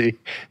party.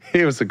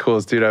 He was the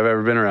coolest dude I've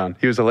ever been around.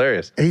 He was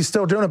hilarious. He's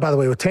still doing it, by the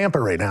way, with Tampa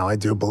right now. I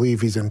do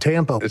believe he's in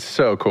Tampa. It's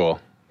so cool.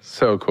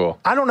 So cool.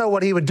 I don't know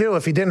what he would do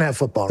if he didn't have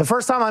football. The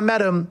first time I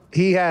met him,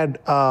 he had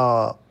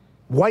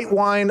white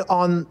wine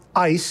on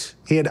ice.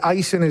 He had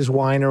ice in his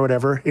wine or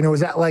whatever. And it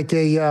was at like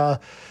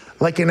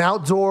an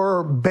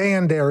outdoor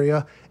band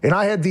area. And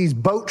I had these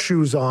boat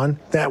shoes on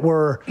that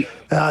were,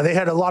 they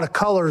had a lot of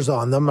colors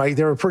on them. Like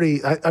they were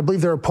pretty, I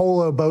believe they were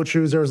polo boat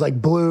shoes. There was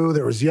like blue,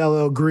 there was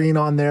yellow, green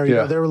on there. You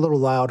know, they were a little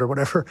loud or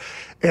whatever.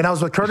 And I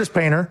was with Curtis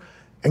Painter.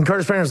 And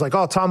Curtis Banner's like,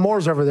 oh, Tom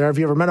Moore's over there. Have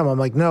you ever met him? I'm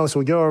like, no. So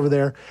we go over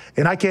there,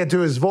 and I can't do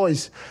his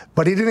voice,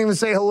 but he didn't even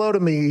say hello to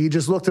me. He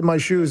just looked at my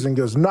shoes and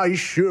goes, nice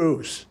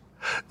shoes.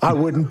 I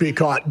wouldn't be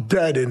caught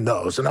dead in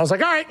those. And I was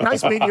like, all right,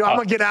 nice meeting you. I'm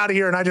going to get out of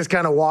here. And I just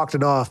kind of walked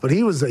it off. But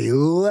he was a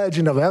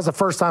legend of it. That was the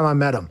first time I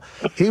met him.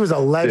 He was a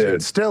legend.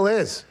 Dude. Still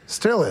is.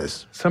 Still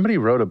is. Somebody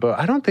wrote a book.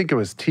 I don't think it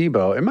was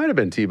Tebow. It might have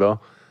been Tebow.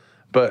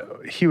 But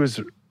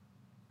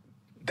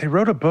they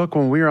wrote a book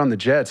when we were on the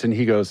Jets, and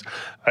he goes,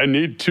 I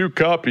need 2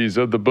 copies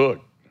of the book.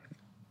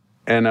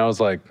 And I was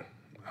like,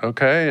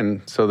 okay.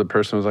 And so the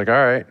person was like, all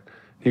right.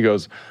 He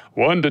goes,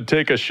 1 to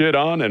take a shit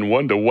on and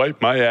 1 to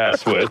wipe my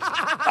ass with.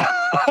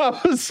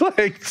 I was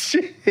like,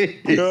 jeez.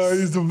 Yeah,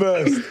 he's the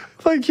best.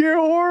 Like, you're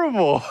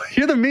horrible.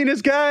 You're the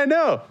meanest guy I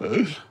know.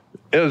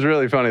 It was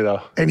really funny,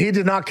 though. And he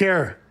did not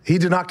care. He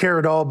did not care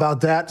at all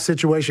about that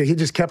situation. He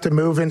just kept it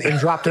moving and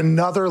dropped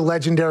another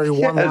legendary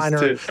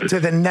one-liner to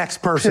the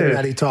next person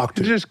that he talked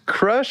to. He just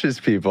crushes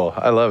people.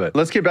 I love it.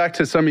 Let's get back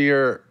to some of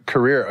your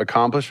career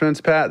accomplishments,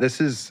 Pat. This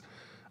is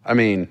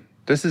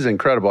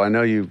incredible. I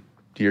know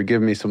you're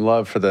giving me some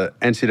love for the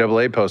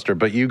NCAA poster,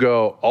 but you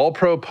go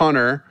all-pro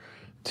punter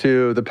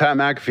to the Pat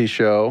McAfee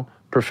show,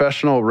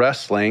 professional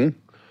wrestling,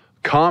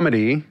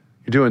 comedy,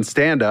 you're doing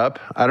stand-up.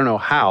 I don't know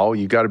how.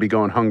 You got to be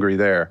going hungry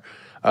there.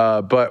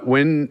 But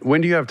when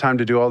do you have time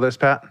to do all this,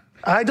 Pat?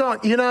 I don't,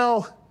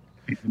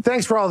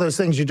 thanks for all those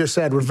things you just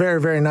said. Were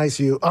very, very nice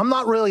of you. I'm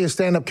not really a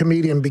stand-up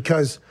comedian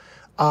because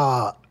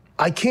I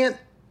don't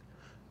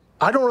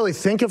really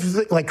think of,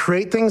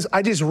 create things.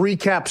 I just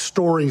recap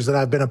stories that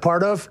I've been a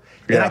part of.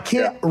 And I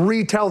can't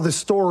retell the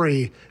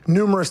story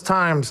numerous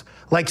times.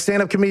 Like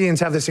stand-up comedians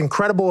have this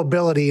incredible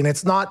ability, and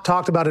it's not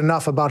talked about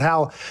enough about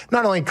how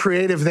not only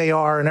creative they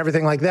are and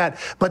everything like that,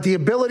 but the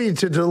ability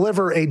to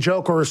deliver a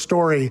joke or a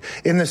story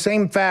in the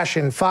same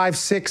fashion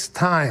 5-6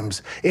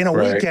 times in a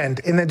weekend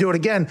and then do it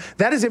again.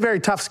 That is a very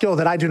tough skill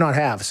that I do not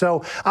have.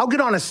 So I'll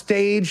get on a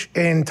stage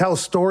and tell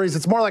stories.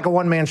 It's more like a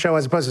one-man show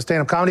as opposed to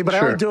stand-up comedy, but I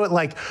only do it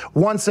like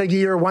once a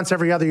year, once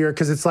every other year,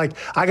 because it's like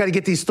I got to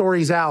get these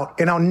stories out,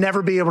 and I'll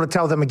never be able to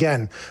tell them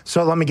again.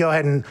 So let me go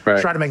ahead and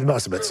try to make the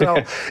most of it. So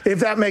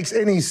if that makes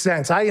any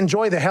sense. I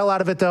enjoy the hell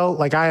out of it, though.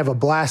 Like, I have a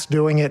blast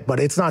doing it,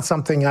 but it's not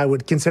something I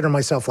would consider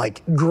myself,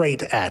 like,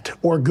 great at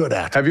or good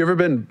at. Have you ever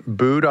been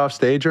booed off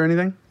stage or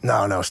anything?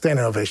 No.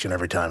 Standing ovation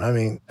every time. I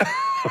mean...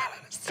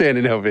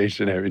 Standing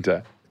ovation every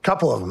time.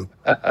 Couple of them,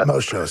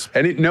 most shows.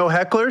 No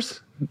hecklers?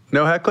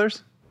 No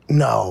hecklers?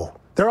 No.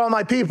 They're all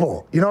my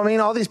people. You know what I mean?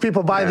 All these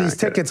people buy these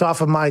tickets off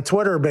of my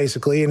Twitter,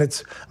 basically, and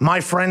it's my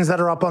friends that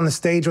are up on the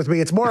stage with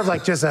me. It's more of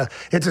like just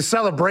it's a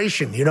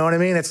celebration. You know what I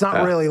mean? It's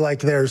not really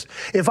like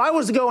if I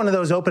was to go into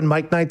those open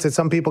mic nights that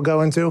some people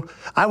go into,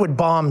 I would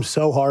bomb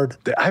so hard.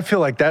 I feel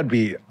like that'd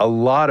be a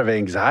lot of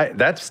anxiety.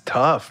 That's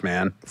tough,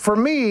 man. For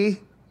me,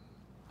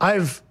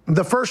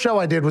 the first show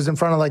I did was in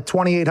front of like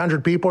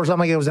 2,800 people or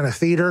something. It was in a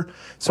theater.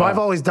 So I've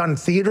always done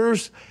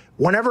theaters.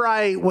 Whenever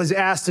I was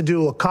asked to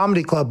do a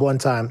comedy club one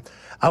time,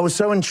 I was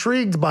so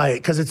intrigued by it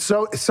because it's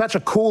such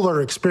a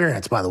cooler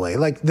experience, by the way.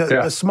 Like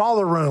the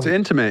smaller room. It's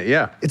intimate,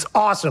 It's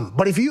awesome.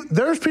 But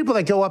there's people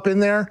that go up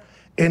in there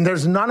and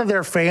there's none of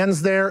their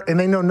fans there and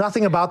they know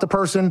nothing about the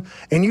person,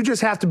 and you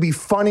just have to be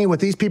funny with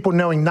these people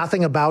knowing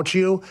nothing about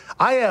you.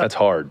 That's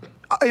hard.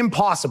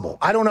 Impossible.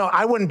 I don't know.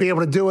 I wouldn't be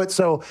able to do it.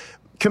 So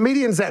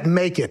comedians that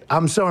make it,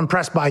 I'm so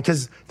impressed by,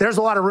 because there's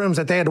a lot of rooms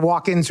that they had to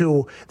walk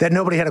into that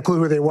nobody had a clue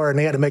who they were, and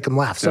they had to make them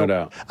laugh. So no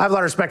doubt. I have a lot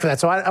of respect for that.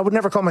 So I would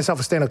never call myself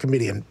a stand-up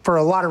comedian for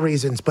a lot of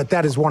reasons, but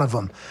that is one of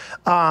them.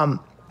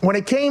 When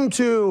it came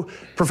to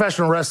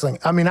professional wrestling,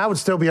 I mean, I would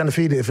still be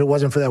undefeated if it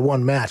wasn't for that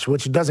one match,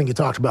 which doesn't get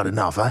talked about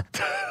enough, huh?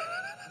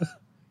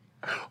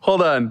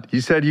 Hold on. You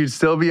said you'd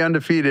still be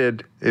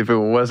undefeated if it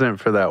wasn't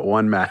for that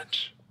one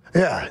match.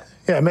 Yeah,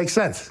 it makes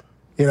sense.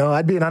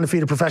 I'd be an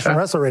undefeated professional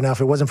wrestler right now if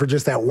it wasn't for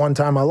just that one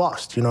time I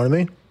lost. You know what I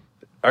mean?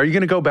 Are you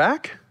going to go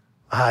back?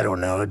 I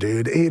don't know,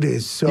 dude. It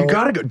is so... You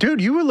got to go.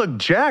 Dude, you would look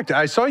jacked.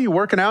 I saw you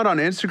working out on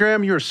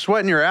Instagram. You were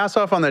sweating your ass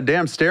off on that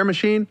damn stair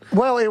machine.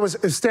 Well, it was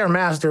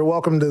Stairmaster.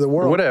 Welcome to the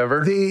world.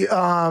 Whatever.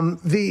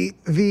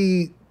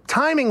 The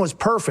timing was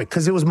perfect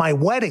because it was my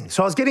wedding.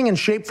 So I was getting in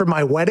shape for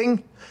my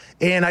wedding.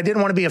 And I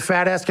didn't want to be a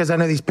fat ass because I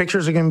know these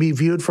pictures are going to be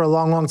viewed for a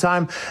long, long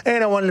time.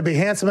 And I wanted to be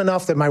handsome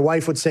enough that my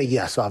wife would say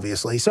yes,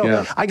 obviously.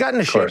 So I got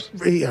into shape.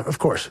 Yeah, of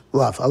course.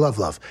 Love. I love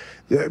love.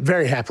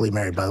 Very happily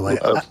married, by the way.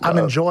 I'm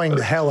enjoying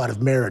the hell out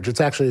of marriage.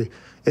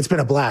 It's been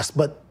a blast,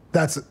 but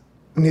that's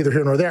neither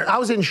here nor there. I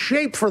was in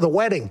shape for the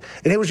wedding,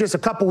 and it was just a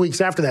couple weeks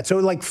after that.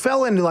 So it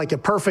fell into a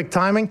perfect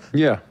timing.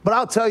 Yeah. But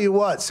I'll tell you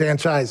what,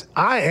 Sanchez,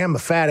 I am a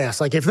fat ass.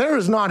 If there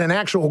is not an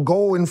actual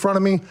goal in front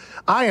of me,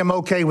 I am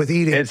okay with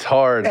eating. It's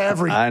hard.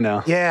 I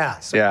know. Yeah.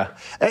 So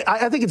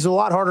I think it's a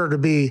lot harder to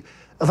be,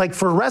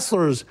 for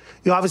wrestlers,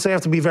 you obviously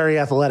have to be very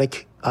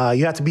athletic.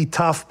 You have to be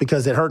tough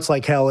because it hurts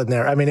like hell in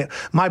there. I mean,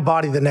 my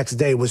body the next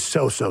day was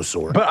so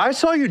sore. But I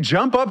saw you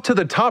jump up to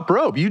the top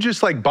rope. You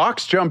just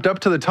box jumped up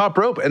to the top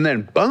rope and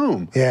then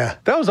boom. Yeah.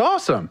 That was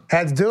awesome.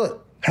 Had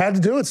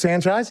to do it,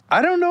 Sanchez.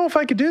 I don't know if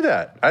I could do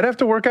that. I'd have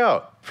to work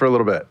out for a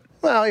little bit.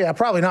 Well, yeah,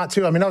 probably not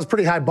too. I mean, that was a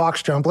pretty high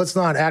box jump. Let's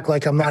not act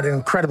like I'm not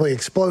incredibly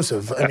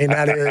explosive. I mean,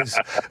 that is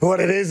what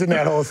it is in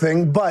that whole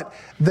thing. But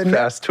the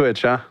fast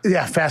twitch, huh?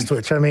 Yeah, fast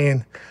twitch. I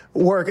mean,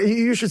 work.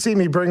 You should see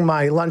me bring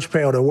my lunch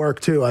pail to work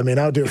too. I mean,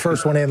 I'll do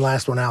first one in,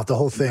 last one out, the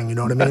whole thing. You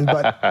know what I mean?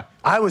 But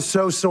I was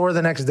so sore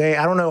the next day.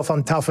 I don't know if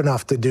I'm tough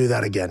enough to do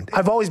that again.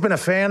 I've always been a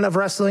fan of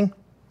wrestling,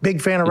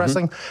 big fan of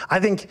wrestling. I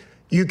think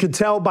you could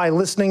tell by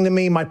listening to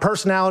me, my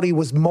personality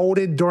was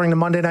molded during the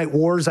Monday Night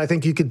Wars. I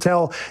think you could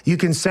tell, you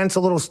can sense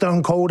a little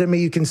Stone Cold in me.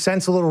 You can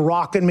sense a little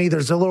Rock in me.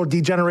 There's a little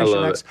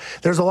Degeneration X.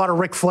 There's a lot of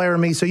Ric Flair in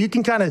me. So you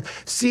can kind of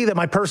see that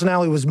my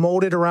personality was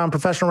molded around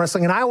professional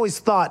wrestling. And I always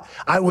thought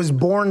I was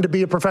born to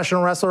be a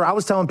professional wrestler. I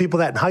was telling people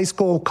that in high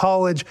school,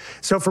 college.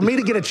 So for me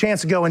to get a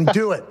chance to go and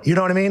do it, you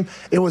know what I mean?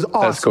 It was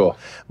awesome. That's cool.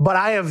 But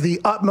I have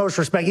the utmost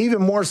respect,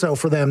 even more so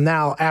for them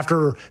now,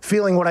 after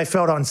feeling what I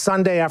felt on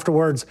Sunday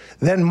afterwards,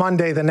 then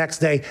Monday the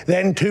next day,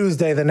 then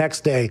Tuesday the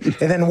next day,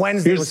 and then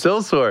Wednesday. You're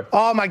still sore.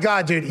 Oh, my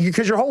God, dude.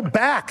 Because your whole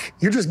back,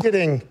 you're just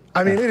getting,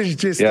 I mean, it is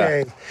just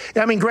I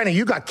mean, granted,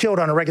 you got killed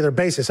on a regular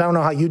basis. I don't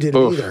know how you did it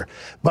either.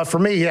 But for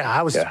me,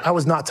 I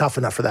was not tough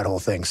enough for that whole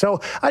thing.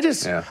 So I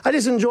just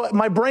enjoy it.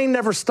 My brain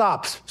never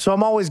stops. So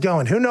I'm always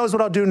going. Who knows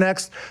what I'll do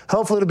next?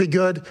 Hopefully it'll be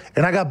good.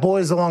 And I got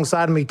boys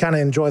alongside of me kind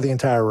of enjoy the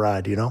entire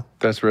ride, you know?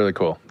 That's really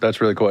cool.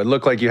 That's really cool. It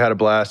looked like you had a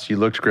blast. You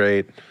looked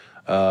great.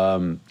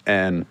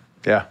 And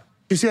yeah.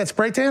 You see that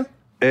spray tan?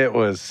 It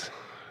was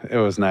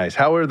nice.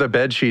 How were the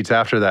bed sheets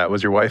after that?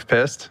 Was your wife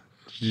pissed?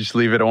 Did you just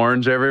leave it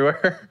orange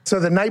everywhere? So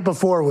the night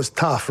before was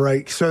tough,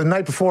 right? So the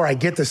night before I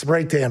get the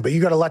spray tan, but you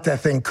got to let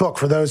that thing cook.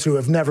 For those who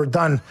have never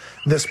done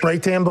the spray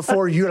tan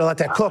before, you got to let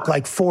that cook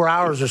like 4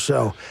 hours or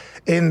so.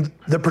 And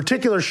the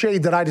particular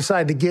shade that I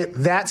decided to get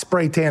that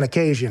spray tan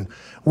occasion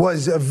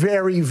was a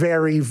very,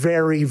 very,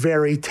 very,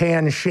 very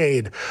tan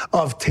shade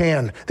of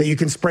tan that you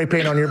can spray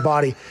paint on your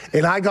body.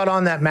 And I got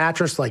on that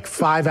mattress like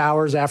 5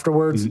 hours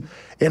afterwards.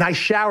 And I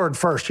showered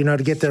first, you know,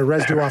 to get the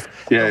residue off.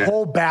 The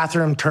whole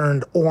bathroom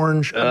turned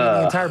orange,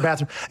 the entire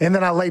bathroom. And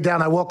then I laid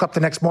down. I woke up the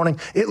next morning.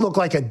 It looked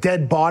like a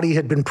dead body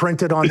had been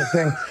printed on the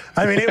thing.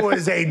 I mean, it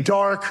was a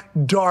dark,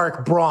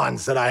 dark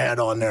bronze that I had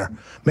on there.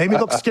 Made me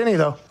look skinny,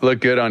 though. Look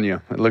good on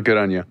you. Look good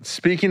on you.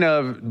 Speaking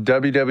of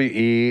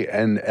WWE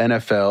and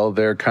NFL,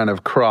 their kind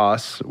of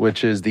cross,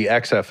 which is the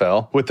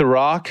XFL. With The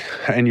Rock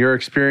and your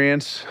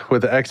experience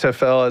with the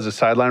XFL as a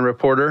sideline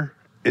reporter,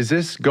 is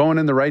this going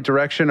in the right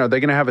direction? Are they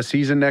going to have a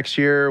season next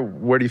year?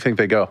 Where do you think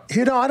they go?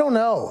 You know, I don't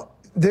know.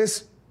 The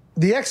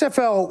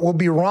XFL will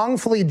be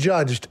wrongfully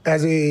judged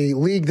as a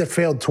league that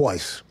failed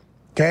twice,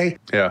 okay?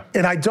 Yeah.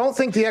 And I don't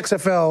think the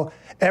XFL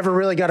ever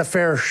really got a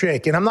fair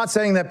shake. And I'm not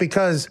saying that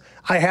because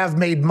I have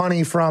made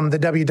money from the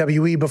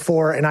WWE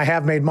before and I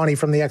have made money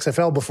from the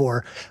XFL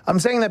before. I'm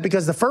saying that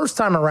because the first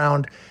time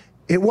around,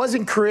 it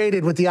wasn't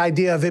created with the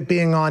idea of it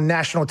being on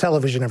national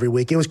television every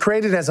week. It was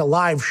created as a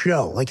live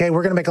show. Like, hey,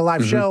 we're going to make a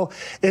live show.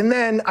 And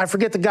then, I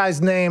forget the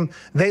guy's name,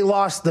 they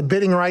lost the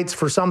bidding rights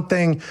for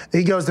something.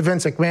 He goes to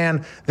Vince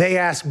McMahon. They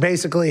ask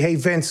basically, hey,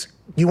 Vince,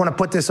 you want to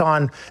put this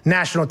on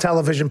national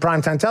television,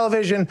 primetime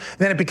television?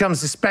 Then it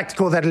becomes the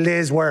spectacle that it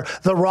is, where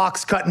The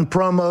Rock's cutting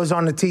promos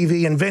on the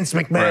TV and Vince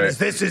McMahon is,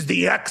 this is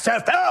the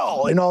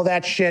XFL and all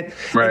that shit.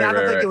 And I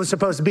don't think it was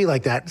supposed to be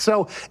like that.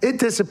 So it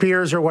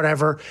disappears or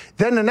whatever.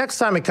 Then the next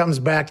time it comes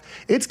back,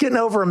 it's getting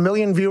over 1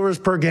 million viewers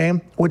per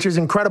game, which is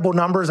incredible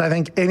numbers. I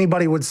think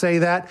anybody would say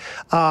that.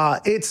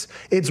 It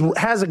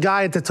has a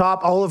guy at the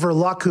top, Oliver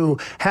Luck, who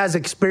has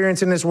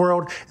experience in this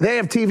world. They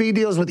have TV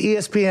deals with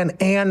ESPN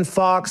and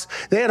Fox.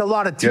 They had a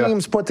lot of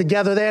teams put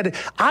together.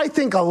 I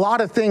think a lot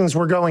of things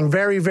were going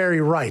very,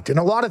 very right. And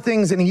a lot of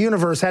things in the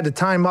universe had to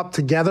time up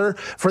together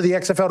for the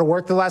XFL to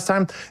work the last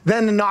time.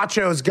 Then the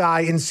Nachos guy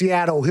in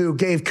Seattle who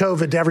gave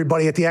COVID to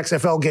everybody at the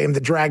XFL game, the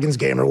Dragons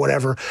game or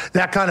whatever,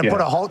 that kind of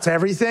put a halt to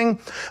everything.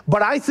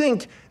 But I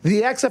think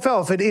the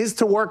XFL, if it is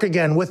to work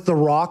again with The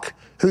Rock,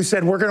 who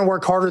said, we're going to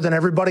work harder than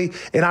everybody,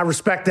 and I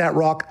respect that,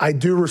 Rock. I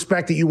do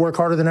respect that you work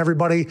harder than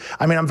everybody.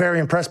 I mean, I'm very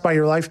impressed by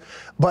your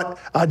life. But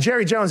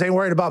Jerry Jones ain't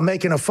worried about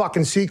making a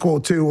fucking sequel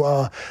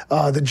to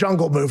the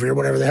Jungle movie or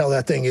whatever the hell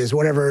that thing is,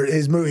 whatever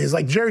his movie is.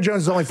 Like, Jerry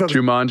Jones is only focused.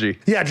 Jumanji.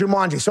 Yeah,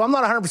 Jumanji. So I'm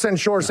not 100%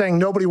 sure saying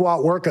nobody will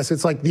outwork us.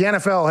 It's like the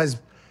NFL has,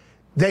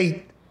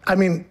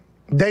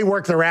 they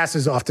work their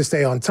asses off to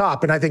stay on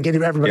top, and I think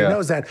everybody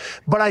knows that.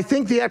 But I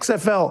think the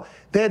XFL,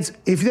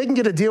 if they can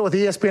get a deal with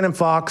ESPN and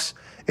Fox,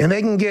 and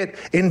they can get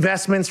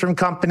investments from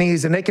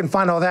companies, and they can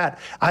find all that,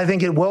 I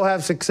think it will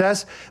have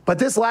success. But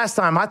this last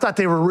time, I thought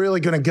they were really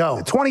going to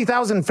go.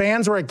 20,000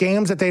 fans were at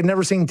games that they'd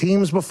never seen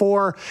teams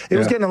before. It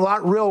was getting a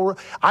lot real.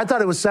 I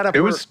thought it was set up.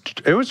 It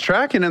was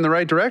tracking in the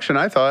right direction,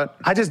 I thought.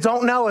 I just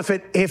don't know if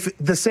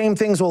the same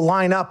things will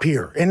line up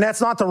here. And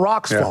that's not The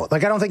Rock's fault.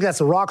 Like, I don't think that's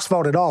The Rock's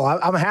fault at all.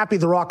 I'm happy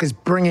The Rock is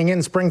bringing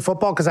in spring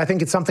football because I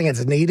think it's something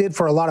that's needed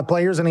for a lot of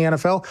players in the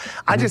NFL.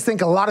 I just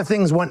think a lot of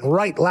things went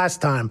right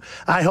last time.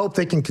 I hope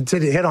they can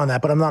continue to hit on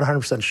that, but I'm not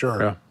 100%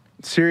 sure. Yeah.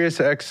 Sirius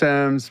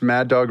XM's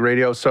Mad Dog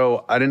Radio.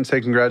 So I didn't say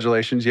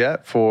congratulations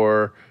yet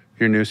for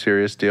your new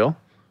Sirius deal,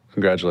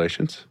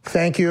 Congratulations.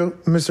 Thank you,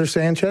 Mr.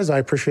 Sanchez. I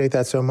appreciate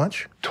that so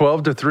much.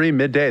 12 to 3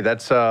 midday.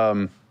 That's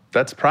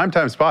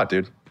primetime spot,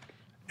 dude.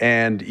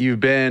 And you've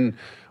been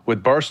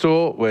with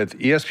Barstool, with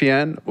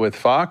ESPN, with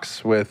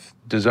Fox, with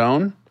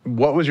DAZN.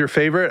 What was your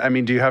favorite? I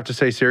mean, do you have to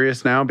say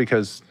Sirius now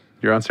because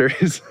you're on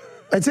Sirius?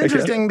 It's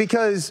interesting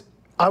because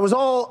I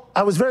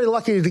was very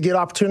lucky to get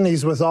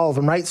opportunities with all of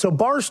them, right? So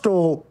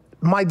Barstool,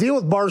 my deal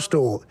with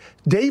Barstool,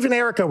 Dave and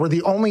Erica were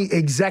the only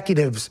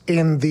executives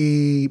in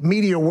the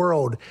media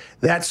world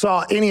that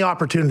saw any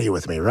opportunity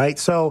with me, right?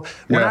 So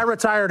when I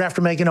retired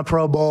after making a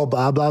Pro Bowl,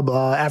 blah, blah,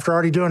 blah, after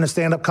already doing a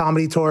stand-up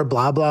comedy tour,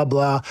 blah, blah,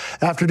 blah,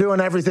 after doing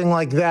everything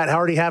like that,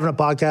 already having a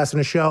podcast and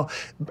a show,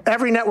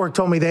 every network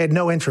told me they had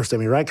no interest in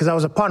me, right? Because I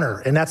was a punter,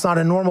 and that's not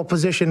a normal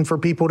position for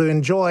people to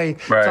enjoy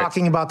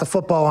talking about the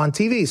football on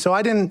TV. So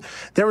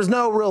there was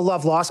no real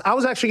love lost. I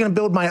was actually going to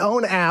build my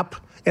own app,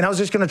 and I was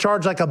just going to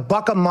charge like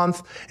 $1 a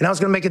month, and I was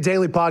going to make a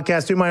daily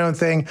podcast, do my own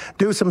thing,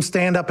 do some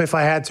stand-up if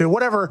I had to,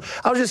 whatever.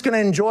 I was just going to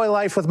enjoy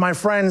life with my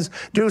friends,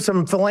 do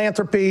some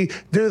philanthropy,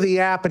 do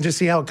the app, and just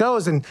see how it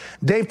goes. And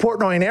Dave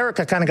Portnoy and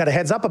Erica kind of got a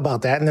heads up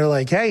about that, and they're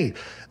like, hey,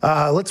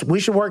 we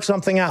should work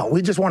something out.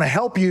 We just want to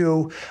help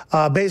you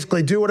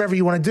basically do whatever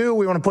you want to do.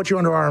 We want to put you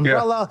under our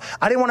umbrella. Yeah.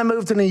 I didn't want to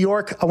move to New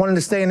York. I wanted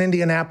to stay in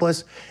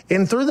Indianapolis.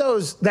 And through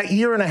that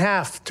year and a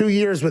half, 2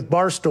 years with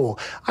Barstool,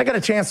 I got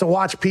a chance to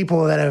watch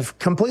people that have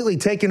completely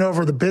taken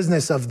over the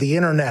business of the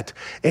internet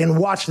and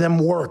watch them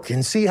work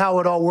and see how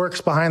it all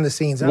works behind the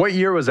scenes. What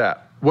year was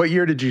that? What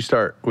year did you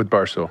start with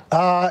Barstool?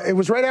 It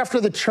was right after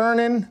the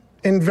Chernin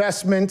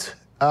investment.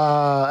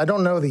 I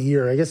don't know the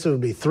year. I guess it would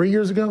be 3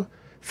 years ago,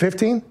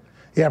 15?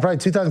 Yeah, probably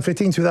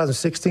 2015,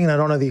 2016. I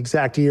don't know the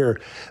exact year.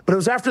 But it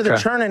was after the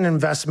Chernin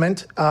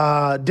investment.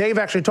 Dave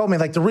actually told me,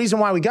 like, the reason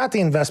why we got the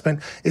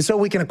investment is so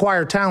we can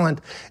acquire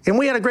talent. And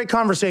we had a great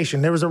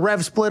conversation. There was a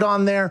rev split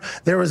on there.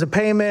 There was a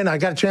payment. I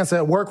got a chance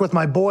to work with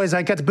my boys.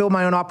 I got to build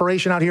my own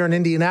operation out here in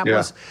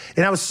Indianapolis. Yeah.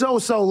 And I was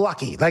so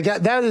lucky. Like,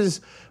 that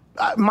is,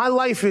 my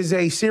life is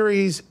a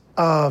series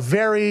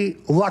very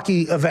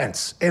lucky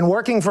events, and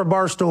working for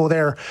Barstool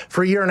there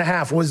for a year and a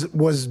half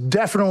was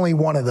definitely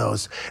one of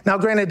those. Now,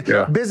 granted,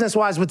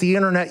 business-wise with the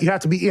internet, you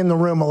have to be in the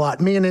room a lot.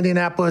 Me in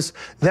Indianapolis,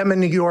 them in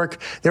New York.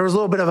 There was a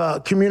little bit of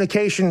a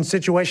communication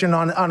situation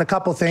on a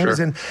couple things,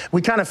 and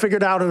we kind of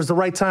figured out it was the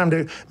right time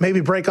to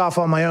maybe break off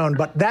on my own.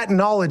 But that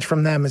knowledge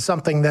from them is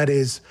something that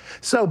is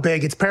so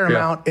big. It's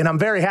paramount, and I'm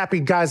very happy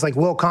guys like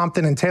Will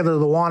Compton and Taylor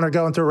Lewan are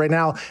going through it right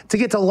now to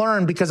get to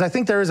learn, because I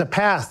think there is a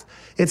path.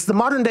 It's the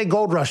modern day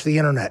gold rush, the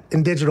internet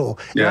and digital.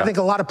 And I think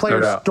a lot of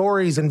players'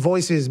 stories and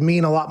voices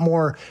mean a lot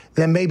more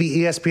than maybe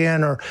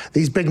ESPN or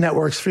these big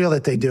networks feel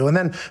that they do. And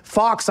then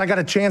Fox, I got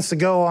a chance to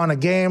go on a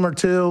game or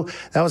two.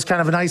 That was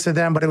kind of nice of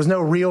them, but it was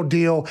no real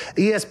deal.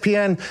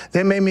 ESPN,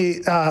 they made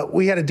me,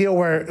 we had a deal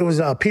where it was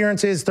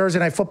appearances, Thursday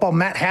Night Football.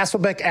 Matt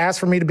Hasselbeck asked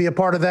for me to be a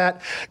part of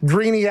that.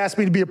 Greeny asked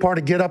me to be a part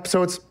of Get Up.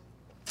 So it's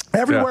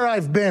everywhere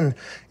I've been,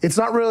 it's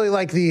not really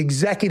like the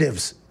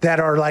executives that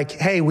are like,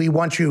 hey, we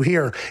want you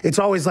here. It's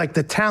always like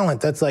the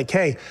talent that's like,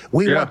 hey,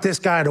 we want this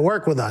guy to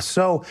work with us.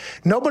 So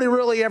nobody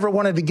really ever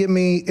wanted to give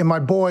me and my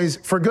boys,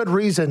 for good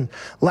reason,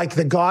 like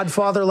the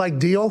Godfather-like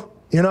deal.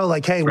 You know,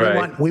 like, hey,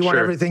 we want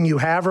everything you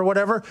have or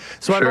whatever.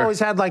 So I've always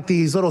had like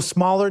these little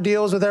smaller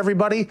deals with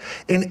everybody.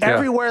 And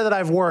everywhere that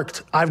I've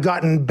worked, I've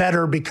gotten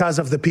better because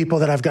of the people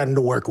that I've gotten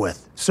to work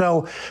with.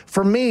 So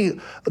for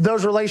me,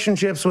 those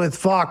relationships with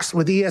Fox,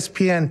 with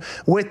ESPN,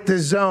 with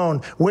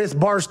DAZN, with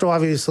Barstool,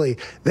 obviously,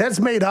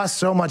 that's made us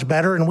so much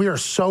better. And we are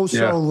so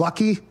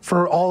lucky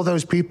for all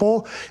those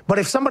people. But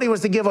if somebody was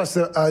to give us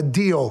a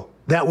deal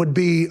that would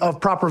be of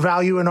proper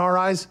value in our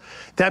eyes,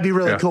 that'd be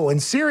really cool.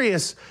 And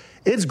Sirius,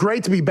 it's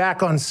great to be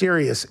back on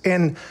Sirius.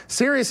 And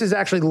Sirius is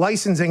actually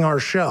licensing our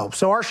show.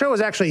 So our show is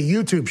actually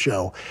a YouTube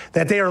show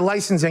that they are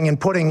licensing and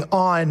putting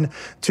on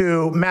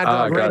to Mad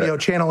Dog Radio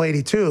Channel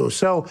 82.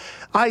 So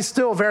I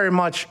still very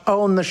much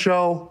own the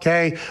show,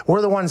 okay? We're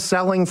the ones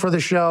selling for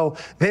the show.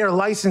 They are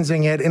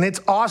licensing it, and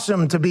it's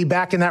awesome to be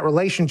back in that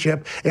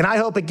relationship. And I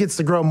hope it gets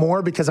to grow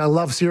more because I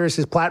love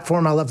Sirius's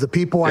platform. I love the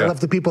people. I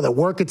love the people that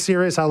work at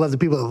Sirius. I love the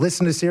people that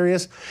listen to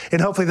Sirius. And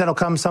hopefully that'll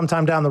come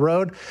sometime down the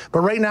road. But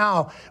right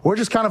now, we're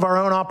just kind of our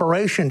own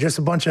operation, just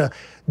a bunch of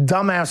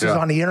dumbasses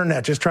on the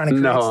internet just trying to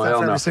create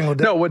stuff every single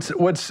day. No,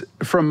 what's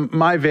from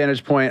my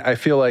vantage point, I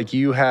feel like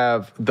you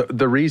have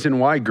the reason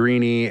why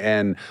Greeny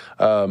and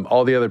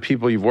all the other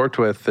people you've worked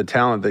with, the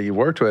talent that you've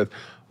worked with,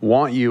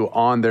 want you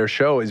on their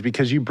show is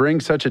because you bring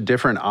such a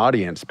different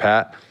audience,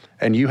 Pat,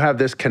 and you have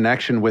this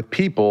connection with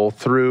people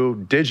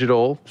through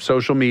digital,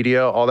 social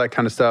media, all that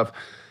kind of stuff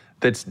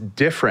that's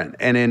different.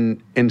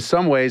 And in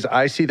some ways,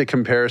 I see the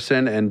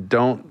comparison, and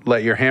don't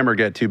let your hammer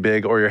get too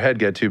big or your head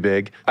get too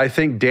big. I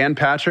think Dan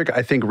Patrick,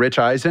 I think Rich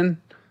Eisen,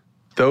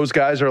 those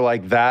guys are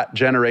like that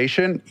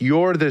generation.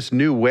 You're this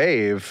new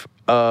wave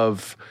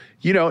of,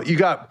 you know, you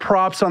got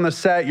props on the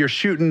set, you're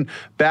shooting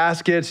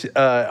baskets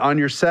on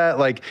your set,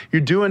 like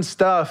you're doing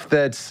stuff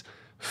that's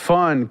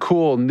fun,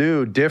 cool,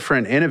 new,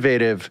 different,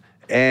 innovative,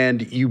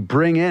 and you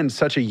bring in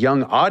such a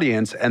young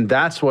audience, and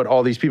that's what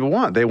all these people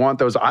want. They want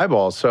those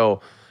eyeballs.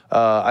 So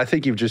I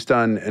think you've just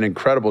done an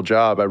incredible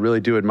job. I really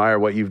do admire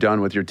what you've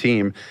done with your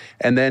team.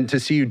 And then to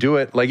see you do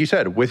it, like you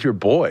said, with your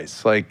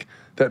boys, like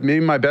that, me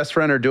and my best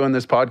friend are doing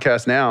this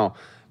podcast now.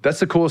 That's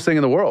the coolest thing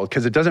in the world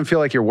because it doesn't feel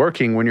like you're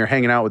working when you're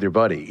hanging out with your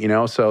buddy, you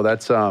know? So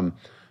that's,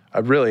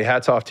 really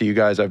hats off to you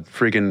guys. I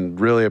freaking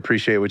really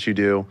appreciate what you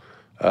do.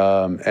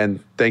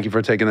 And thank you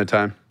for taking the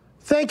time.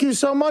 Thank you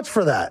so much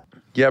for that.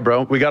 Yeah,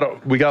 bro. We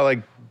got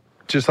like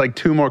just like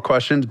 2 more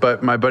questions,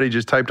 but my buddy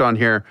just typed on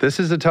here. This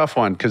is a tough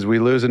one because we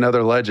lose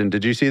another legend.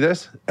 Did you see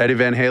this? Eddie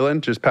Van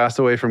Halen just passed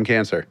away from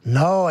cancer.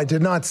 No, I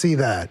did not see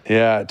that.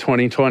 Yeah,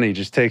 2020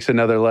 just takes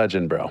another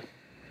legend, bro.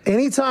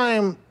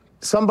 Anytime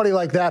somebody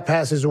like that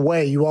passes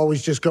away, you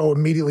always just go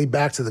immediately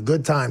back to the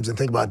good times and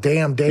think about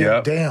damn.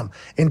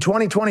 And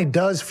 2020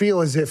 does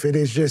feel as if it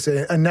is just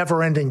a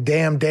never-ending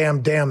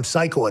damn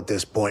cycle at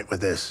this point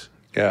with this.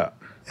 Yeah.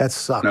 That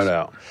sucks. No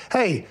doubt.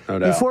 Hey, no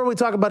doubt. Before we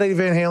talk about Eddie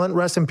Van Halen,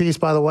 rest in peace,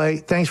 by the way.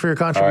 Thanks for your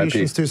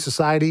contributions to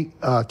society.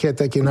 Can't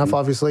thank you enough,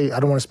 obviously. I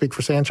don't want to speak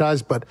for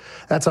Sanchez, but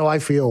that's how I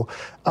feel.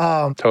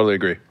 Totally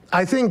agree.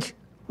 I think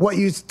what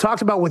you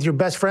talked about with your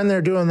best friend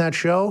there doing that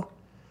show,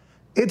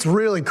 it's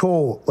really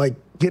cool, like,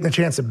 getting a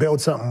chance to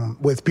build something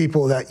with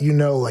people that you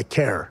know, like,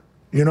 care.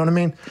 You know what I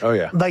mean? Oh,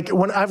 yeah. Like,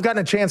 when I've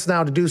gotten a chance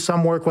now to do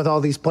some work with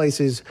all these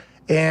places,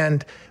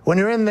 and when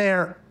you're in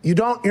there, you're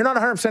not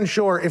 100%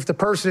 sure if the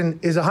person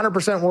is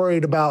 100%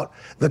 worried about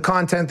the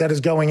content that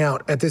is going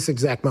out at this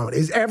exact moment.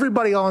 Is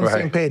everybody all on the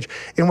same page?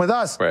 And with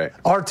us,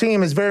 our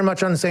team is very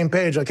much on the same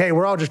page. Like, hey,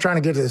 we're all just trying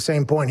to get to the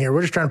same point here.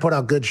 We're just trying to put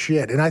out good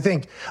shit. And I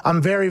think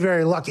I'm very,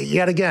 very lucky,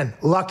 yet again,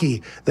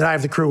 lucky that I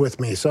have the crew with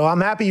me. So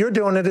I'm happy you're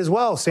doing it as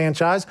well,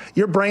 Sanchez.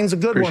 Your brain's a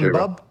good one,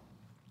 bub.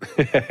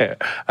 I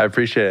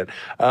appreciate it.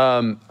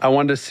 I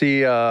wanted to see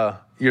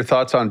your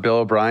thoughts on Bill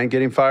O'Brien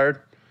getting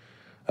fired.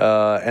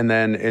 And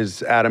then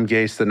is Adam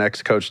Gase the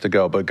next coach to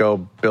go? But go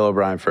Bill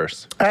O'Brien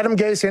first. Adam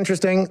Gase,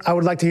 interesting. I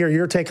would like to hear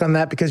your take on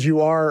that because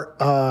you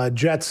are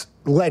Jets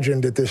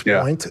legend at this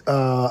point.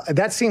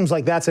 That seems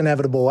like that's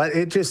inevitable.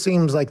 It just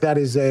seems like that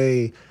is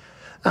a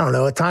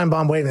time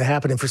bomb waiting to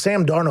happen. And for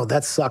Sam Darnold,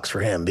 that sucks for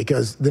him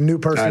because the new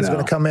person is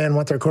going to come in,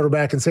 want their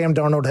quarterback, and Sam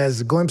Darnold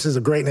has glimpses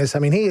of greatness. I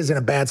mean, he is in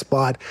a bad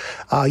spot.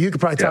 You could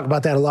probably talk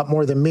about that a lot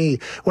more than me.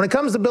 When it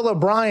comes to Bill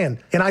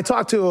O'Brien, and I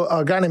talked to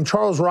a guy named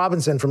Charles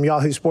Robinson from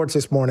Yahoo Sports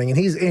this morning, and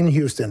he's in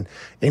Houston,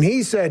 and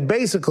he said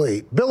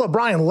basically Bill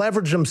O'Brien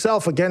leveraged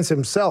himself against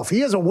himself. He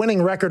has a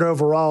winning record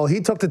overall.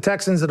 He took the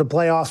Texans to the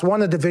playoffs,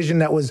 won a division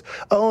that was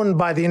owned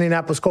by the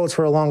Indianapolis Colts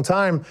for a long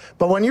time.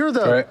 But when you're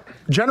the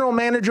general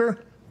manager,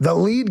 the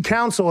lead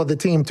counsel of the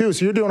team, too.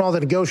 So you're doing all the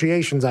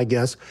negotiations, I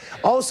guess.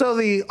 Also,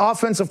 the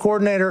offensive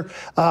coordinator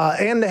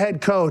and the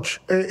head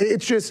coach.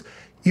 It's just,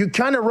 you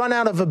kind of run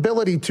out of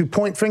ability to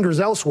point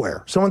fingers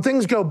elsewhere. So when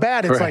things go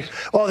bad, it's like,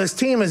 oh, this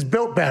team is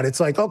built bad. It's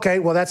like, okay,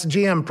 well, that's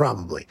GM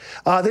probably.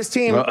 This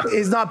team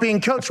is not being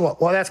coached well.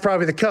 Well, that's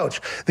probably the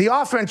coach. The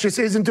offense just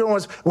isn't doing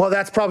well,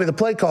 that's probably the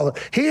play caller.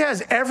 He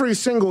has every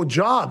single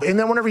job. And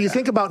then whenever you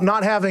think about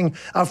not having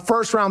a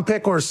first-round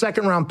pick or a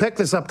second-round pick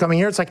this upcoming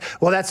year, it's like,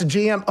 well, that's a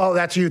GM. Oh,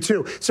 that's you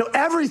too. So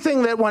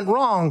everything that went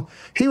wrong,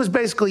 he was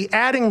basically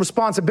adding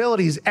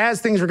responsibilities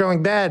as things were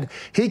going bad.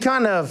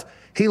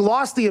 He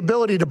lost the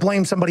ability to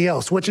blame somebody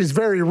else, which is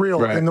very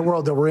real in the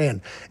world that we're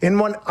in. And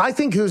when I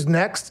think who's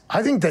next,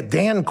 I think the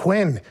Dan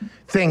Quinn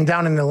thing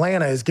down in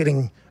Atlanta is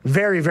getting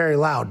very, very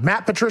loud.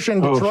 Matt Patricia in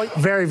Detroit,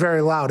 very,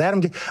 very loud.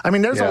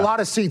 There's a lot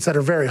of seats that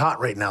are very hot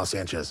right now,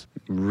 Sanchez.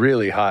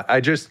 Really hot. I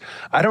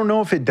don't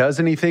know if it does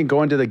anything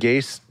going to the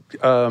Gase,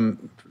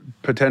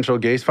 potential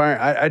Gase fire.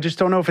 I just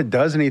don't know if it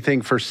does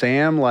anything for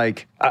Sam.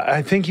 Like,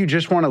 I think you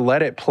just want to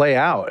let it play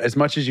out as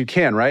much as you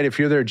can, right? If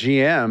you're their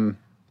GM,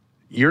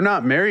 you're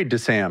not married to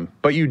Sam,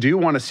 but you do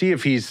want to see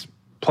if he's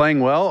playing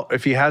well,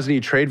 if he has any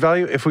trade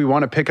value, if we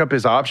want to pick up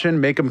his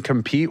option, make him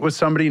compete with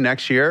somebody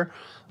next year.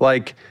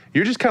 Like,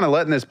 you're just kind of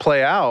letting this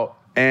play out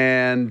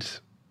and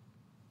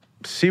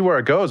see where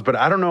it goes. But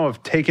I don't know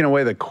if taking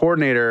away the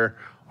coordinator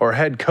or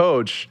head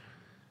coach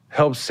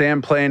helps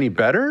Sam play any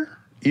better.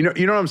 You know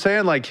what I'm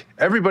saying? Like,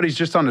 everybody's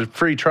just on a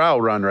free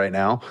trial run right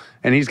now,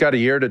 and he's got a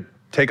year to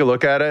take a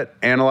look at it,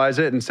 analyze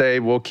it, and say,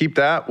 we'll keep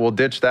that, we'll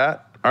ditch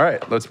that. All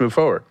right, let's move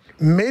forward.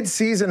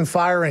 Mid-season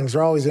firings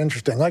are always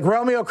interesting. Like,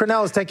 Romeo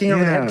Crennel is taking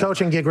over the head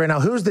coaching gig right now.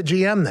 Who's the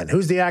GM then?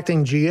 Who's the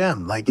acting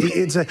GM? Like,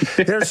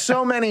 there's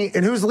so many,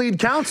 and who's lead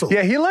counsel?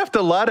 Yeah, he left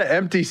a lot of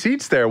empty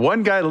seats there.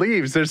 One guy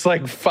leaves, there's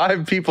like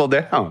 5 people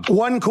down.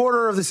 1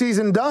 quarter of the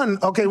season done.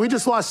 Okay, we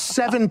just lost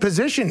 7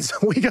 positions.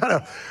 We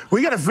gotta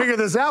figure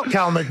this out,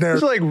 Cal McNair.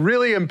 There's like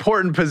really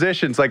important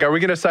positions. Like, are we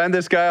gonna sign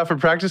this guy off for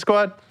practice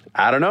squad?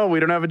 I don't know. We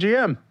don't have a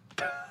GM.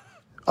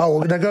 Oh,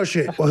 we'll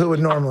negotiate. Well, who would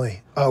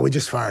normally? Oh, we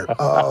just fired.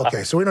 Oh,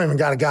 okay. So we don't even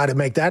got a guy to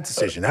make that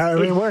decision. I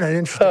mean, we're not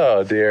interested.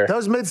 Oh, dear.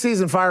 Those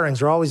mid-season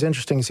firings are always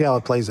interesting to see how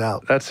it plays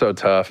out. That's so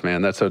tough,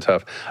 man. That's so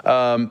tough.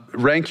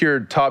 Rank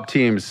your top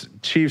teams.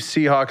 Chiefs,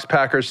 Seahawks,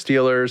 Packers,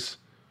 Steelers.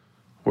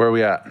 Where are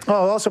we at?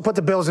 Oh, also put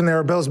the Bills in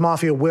there. Bills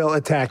Mafia will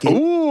attack you.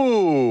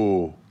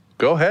 Ooh.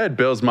 Go ahead,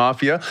 Bills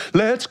Mafia.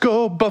 Let's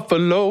go,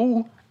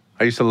 Buffalo.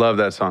 I used to love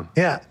that song.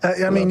 Yeah.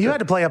 I mean, you had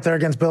to play up there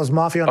against Bills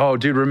Mafia. Oh,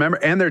 dude,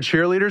 remember? And their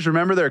cheerleaders,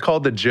 remember they're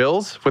called the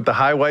Jills with the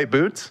high white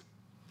boots?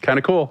 Kind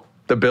of cool.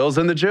 The Bills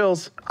and the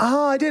Jills.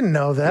 Oh, I didn't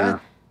know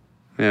that.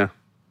 Yeah.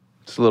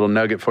 Just a little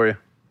nugget for you.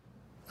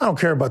 I don't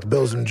care about the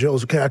Bills and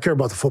Jills. Okay, I care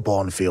about the football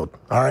on the field.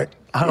 All right.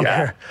 I don't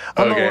care.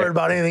 I'm not worried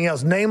about anything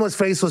else. Nameless,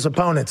 faceless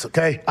opponents.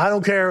 Okay. I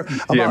don't care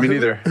about me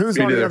neither. Who's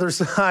on the other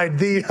side.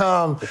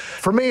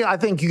 For me, I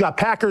think you got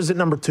Packers at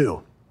number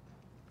 2.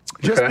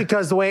 Just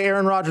because the way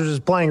Aaron Rodgers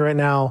is playing right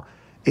now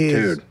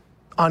is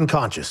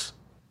unconscious.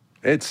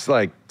 It's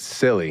like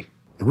silly.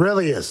 It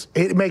really is.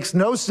 It makes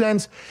no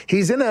sense.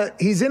 He's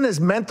in his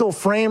mental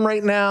frame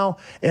right now,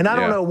 and I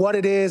don't know what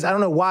it is. I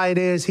don't know why it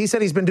is. He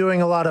said he's been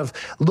doing a lot of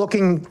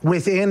looking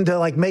within to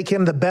like make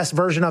him the best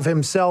version of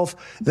himself.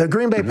 The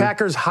Green Bay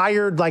Packers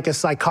hired like a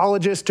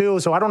psychologist too,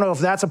 so I don't know if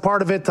that's a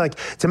part of it, like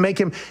to make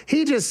him.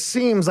 He just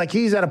seems like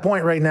he's at a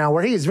point right now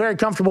where he's very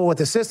comfortable with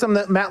the system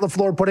that Matt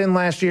LaFleur put in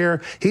last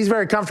year. He's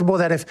very comfortable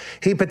that if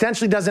he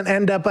potentially doesn't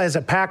end up as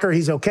a Packer,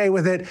 he's okay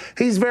with it.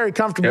 He's very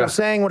comfortable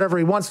saying whatever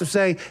he wants to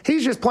say.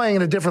 He's just playing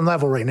at a different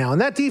level right now. And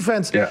that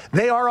defense,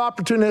 they are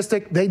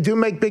opportunistic. They do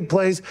make big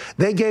plays.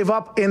 They gave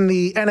up in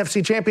the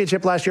NFC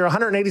Championship last year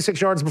 186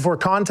 yards before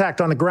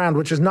contact on the ground,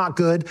 which is not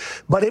good.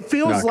 But it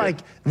feels like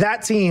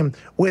that team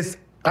with,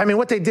 I mean,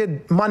 what they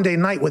did Monday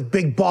night with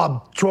Big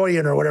Bob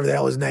Troyan or whatever the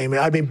hell his name is.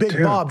 I mean,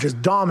 Big Bob just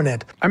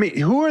dominant. I mean,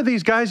 who are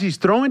these guys he's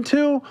throwing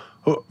to?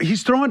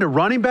 He's throwing to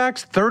running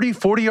backs 30,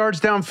 40 yards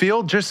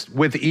downfield just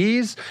with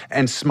ease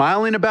and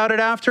smiling about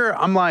it after.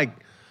 I'm like,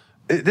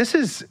 this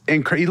is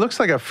incredible. He looks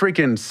like a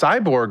freaking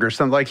cyborg or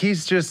something. Like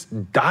he's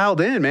just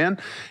dialed in, man.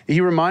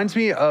 He reminds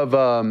me of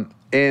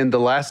in the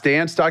Last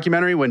Dance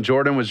documentary when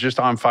Jordan was just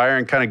on fire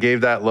and kind of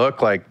gave that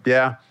look like,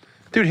 yeah.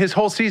 Dude, his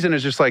whole season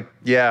is just like,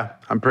 yeah,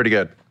 I'm pretty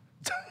good.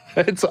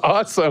 It's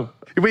awesome.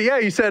 But yeah,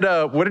 you said,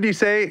 what did he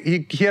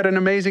say? He had an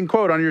amazing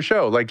quote on your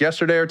show, like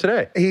yesterday or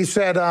today. He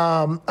said,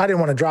 I didn't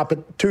want to drop it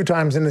 2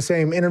 times in the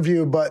same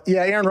interview, but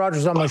yeah, Aaron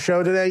Rodgers on my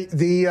show today.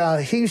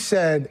 He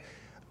said,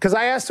 because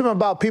I asked him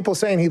about people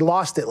saying he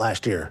lost it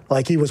last year,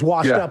 like he was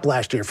washed up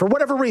last year for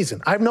whatever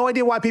reason. I have no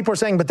idea why people are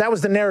saying, but that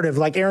was the narrative,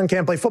 like Aaron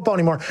can't play football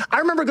anymore. I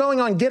remember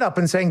going on Get Up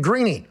and saying,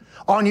 Greeny,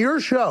 on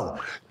your show,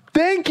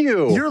 thank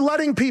you. You're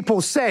letting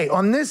people say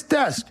on this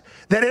desk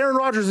that Aaron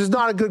Rodgers is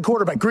not a good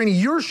quarterback. Greeny,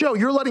 your show,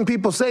 you're letting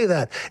people say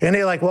that. And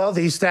they're like, well,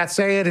 these stats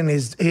say it, and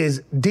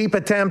his deep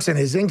attempts and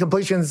his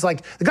incompletions. It's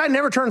like, the guy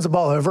never turns the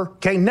ball over,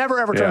 okay?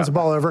 Never, ever turns the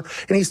ball over,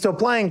 and he's still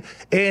playing.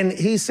 And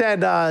he said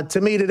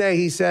to me today,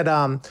 he said,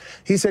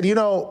 you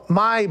know,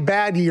 my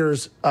bad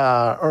years,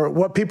 or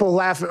what people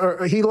laugh,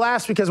 or he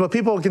laughs because what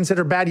people would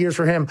consider bad years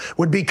for him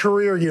would be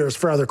career years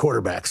for other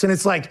quarterbacks. And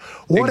it's like,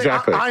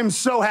 I'm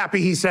so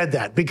happy he said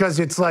that, because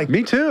it's like,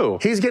 me too.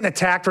 He's getting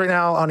attacked right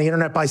now on the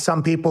internet by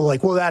some people,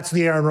 like, well, that's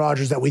the Aaron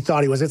Rodgers that we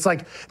thought he was. It's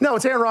like, no,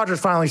 it's Aaron Rodgers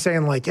finally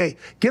saying, like, hey,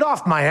 get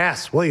off my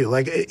ass, will you?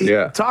 Like,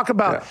 talk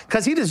about,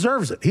 because he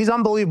deserves it. He's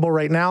unbelievable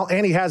right now,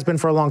 and he has been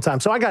for a long time.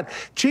 So I got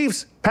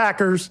Chiefs,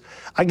 Packers.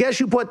 I guess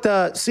you put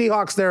the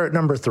Seahawks there at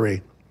number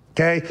 3.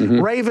 Okay,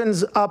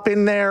 Ravens up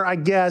in there, I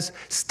guess.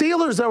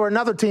 Steelers are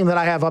another team that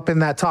I have up in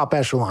that top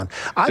echelon.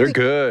 They're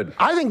good.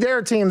 I think they're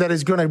a team that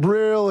is going to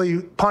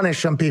really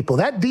punish some people.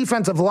 That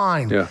defensive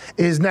line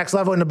is next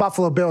level, and the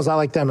Buffalo Bills, I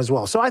like them as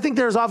well. So I think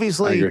there's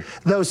obviously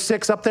those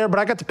 6 up there, but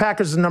I got the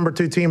Packers as the number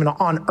 2 team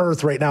on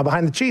earth right now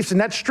behind the Chiefs, and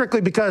that's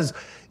strictly because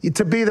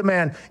to be the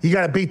man, you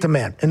got to beat the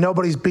man, and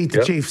nobody's beat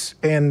the Chiefs,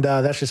 and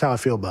that's just how I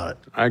feel about it.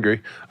 I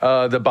agree.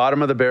 The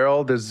bottom of the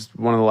barrel, this is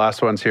one of the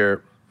last ones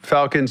here.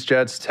 Falcons,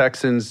 Jets,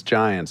 Texans,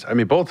 Giants. I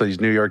mean, both of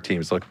these New York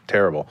teams look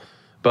terrible.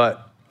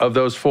 But of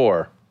those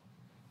 4,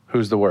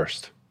 who's the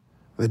worst?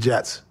 The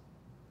Jets.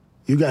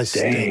 You guys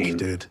stink,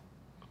 dude.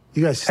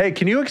 You guys stink. Hey,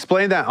 can you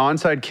explain that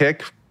onside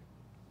kick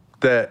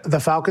that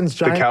the Falcons,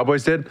 Giants, the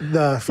Cowboys did?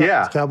 The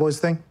Falcons, Cowboys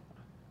thing?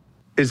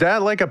 Is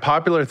that like a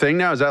popular thing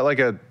now? Is that like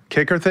a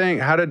kicker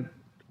thing?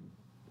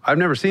 I've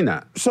never seen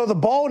that. So the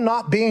ball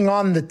not being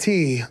on the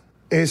tee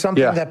is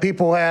something that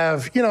people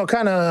have,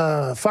 kind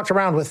of fucked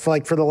around with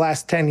for the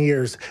last 10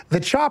 years. The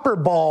chopper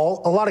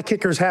ball, a lot of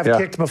kickers have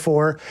kicked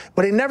before,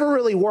 but it never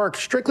really worked,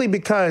 strictly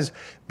because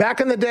back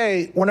in the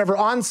day, whenever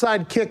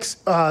onside kicks,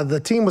 the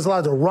team was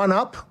allowed to run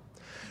up.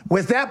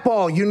 With that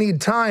ball, you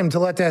need time to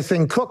let that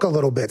thing cook a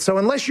little bit. So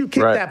unless you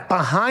kick that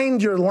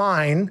behind your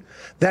line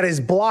that is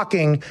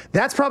blocking,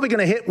 that's probably going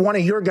to hit one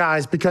of your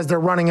guys because they're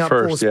running up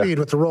full speed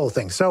with the roll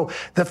thing. So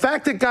the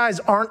fact that guys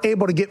aren't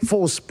able to get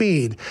full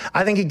speed,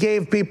 I think it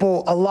gave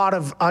people a lot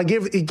of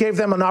it gave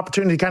them an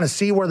opportunity to kind of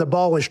see where the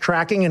ball was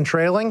tracking and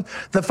trailing.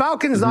 The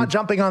Falcons not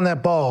jumping on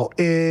that ball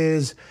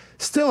is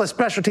still a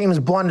special teams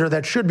blunder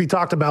that should be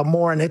talked about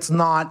more, and it's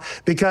not,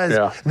 because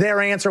their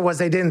answer was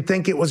they didn't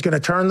think it was going to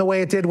turn the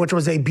way it did, which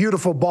was a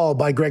beautiful ball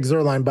by Greg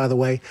Zuerlein, by the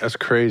way. That's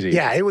crazy.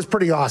 Yeah, it was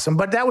pretty awesome.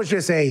 But that was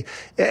just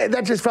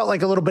that just felt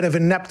like a little bit of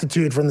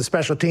ineptitude from the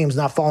special teams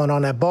not falling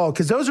on that ball,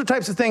 because those are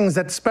types of things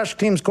that the special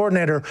teams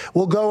coordinator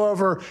will go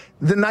over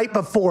the night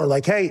before.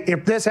 Like, hey,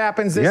 if this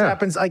happens, this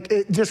happens.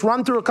 Just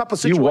run through a couple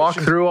situations. You walk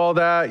through all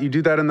that. You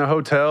do that in the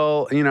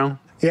hotel, Yeah.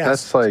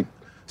 That's like...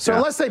 So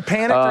unless they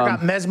panicked or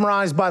got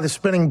mesmerized by the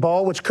spinning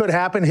ball, which could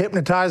happen,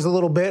 hypnotized a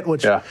little bit,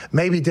 which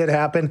maybe did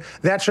happen,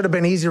 that should have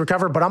been easy to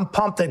recover. But I'm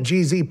pumped that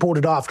GZ pulled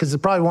it off because it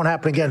probably won't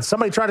happen again.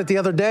 Somebody tried it the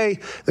other day.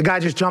 The guy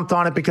just jumped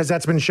on it because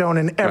that's been shown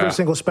in every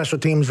single special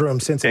teams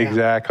room since.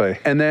 Exactly.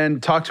 And then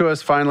talk to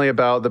us finally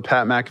about the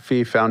Pat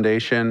McAfee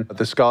Foundation,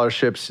 the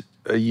scholarships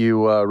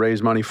you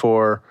raise money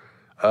for.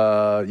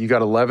 You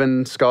got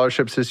 11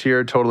 scholarships this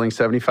year, totaling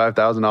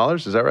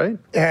 $75,000. Is that right?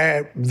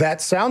 That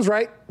sounds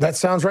right. That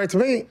sounds right to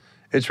me.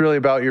 It's really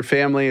about your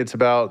family. It's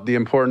about the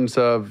importance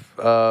of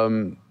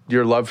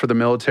your love for the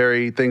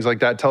military, things like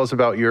that. Tell us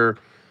about your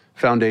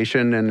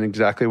foundation and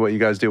exactly what you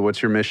guys do.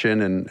 What's your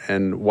mission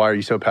and why are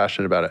you so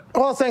passionate about it?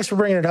 Well, thanks for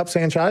bringing it up,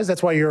 Sanchez.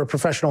 That's why you're a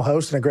professional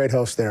host and a great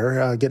host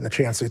there, getting a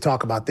chance to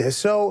talk about this.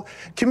 So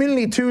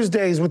Community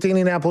Tuesdays with the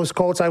Indianapolis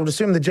Colts, I would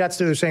assume the Jets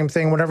do the same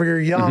thing. Whenever you're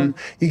young,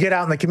 you get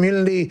out in the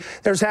community.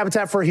 There's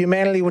Habitat for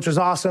Humanity, which is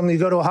awesome. You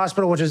go to a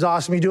hospital, which is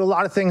awesome. You do a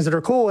lot of things that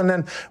are cool. And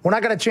then when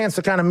I got a chance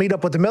to kind of meet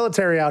up with the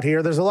military out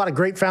here, there's a lot of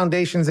great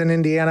foundations in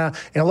Indiana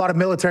and a lot of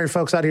military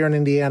folks out here in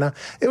Indiana.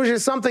 It was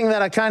just something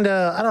that I kind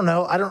of, I don't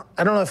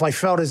know if I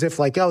felt as if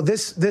like, oh,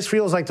 this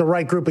feels like the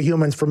right group of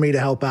humans for me to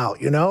help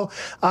out, you know?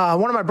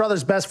 One of my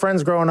brother's best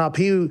friends growing up,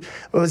 he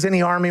was in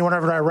the Army, went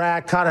over to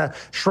Iraq, caught a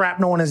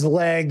shrapnel in his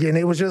leg, and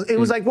it was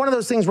like one of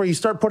those things where you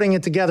start putting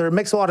it together. It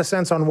makes a lot of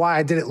sense on why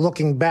I did it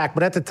looking back.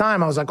 But at the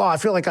time, I was like, oh, I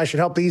feel like I should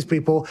help these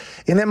people.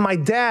 And then my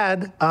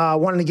dad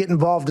wanted to get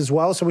involved as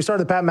well, so we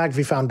started the Pat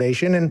McAfee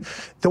Foundation. And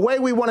the way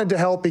we wanted to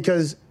help,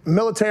 because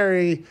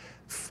military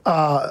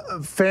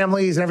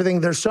families and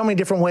everything, there's so many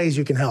different ways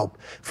you can help.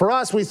 For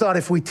us, we thought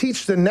if we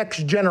teach the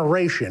next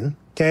generation,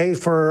 okay,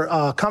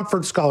 for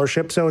comfort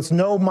scholarship, so it's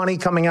no money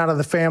coming out of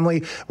the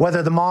family,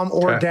 whether the mom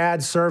or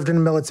dad served in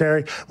the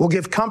military. We'll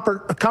give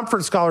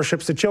comfort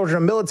scholarships to children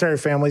of military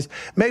families.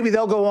 Maybe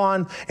they'll go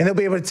on and they'll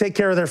be able to take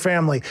care of their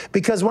family.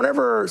 Because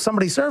whenever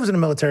somebody serves in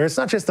the military, it's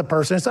not just the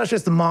person, it's not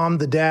just the mom,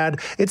 the dad,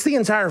 it's the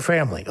entire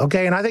family,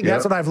 okay? And I think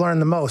that's what I've learned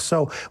the most.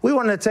 So we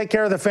wanted to take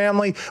care of the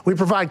family. We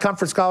provide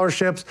comfort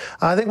scholarships.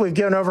 I think we've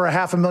given over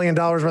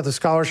 $500,000 worth of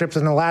scholarships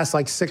in the last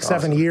like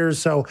 6-7 years.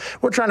 So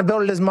we're trying to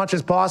build it as much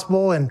as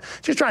possible and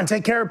just try and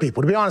take care of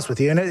people, to be honest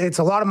with you. And it's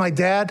a lot of my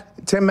dad.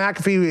 Tim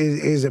McAfee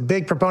is a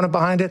big proponent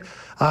behind it.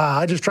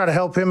 I just try to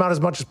help him out as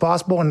much as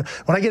possible. And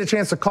when I get a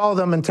chance to call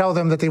them and tell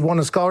them that they've won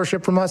a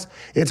scholarship from us,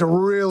 it's a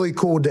really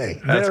cool day.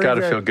 That's got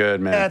to feel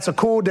good, man. Yeah, it's a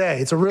cool day.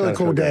 It's a really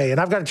cool day.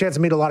 And I've got a chance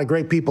to meet a lot of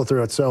great people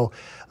through it. So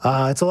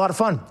it's a lot of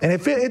fun. And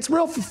it's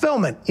real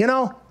fulfillment, you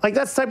know? Like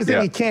that's the type of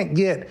thing you can't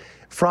get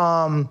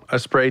from a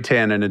spray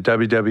tan and a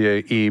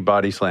WWE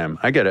body slam.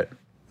 I get it.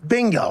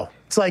 Bingo.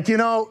 It's like, you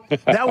know,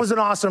 that was an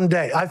awesome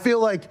day. I feel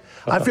like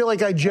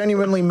I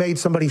genuinely made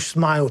somebody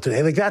smile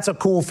today. Like that's a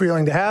cool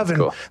feeling to have.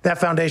 And that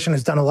foundation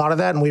has done a lot of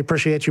that. And we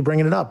appreciate you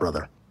bringing it up,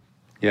 brother.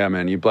 Yeah,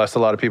 man. You blessed a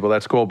lot of people.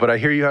 That's cool. But I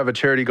hear you have a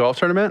charity golf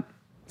tournament?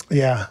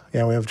 Yeah.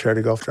 Yeah, we have a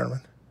charity golf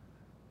tournament.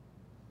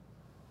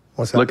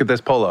 What's that? Look at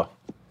this polo.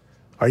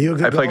 Are you a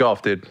good I play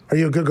golf, dude. Are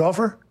you a good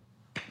golfer?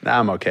 Nah,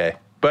 I'm okay.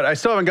 But I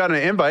still haven't gotten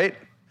an invite.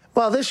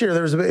 Well, this year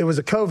it was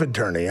a COVID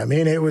tourney. I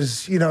mean, it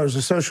was, you know, it was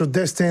a social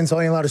distance,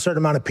 only allowed a certain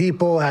amount of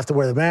people, have to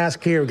wear the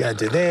mask here, we got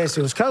to do this.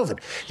 It was COVID.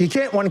 You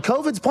can't, when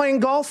COVID's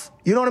playing golf,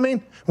 you know what I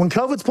mean? When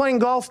COVID's playing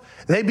golf,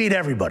 they beat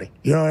everybody.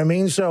 You know what I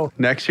mean? So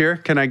next year,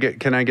 can I get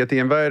the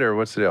invite or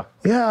what's the deal?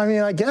 Yeah, I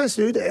mean, I guess,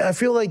 dude. I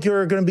feel like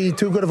you're going to be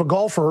too good of a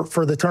golfer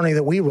for the tourney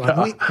that we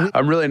run.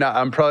 I'm really not.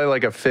 I'm probably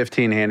like a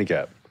 15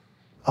 handicap.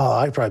 Oh,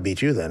 I'd probably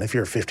beat you then if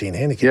you're a 15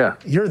 handicap.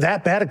 Yeah. You're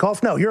that bad at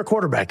golf? No, you're a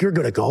quarterback. You're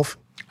good at golf.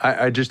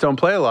 I just don't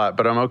play a lot,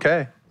 but I'm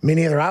okay. Me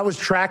neither. I was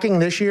tracking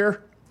this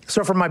year.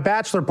 So for my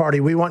bachelor party,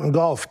 we went and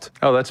golfed.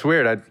 Oh, that's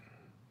weird. I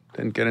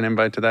didn't get an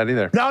invite to that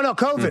either. No,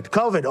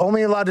 COVID.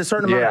 Only allowed a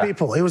certain amount of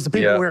people. It was the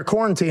people we were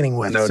quarantining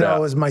with. No doubt.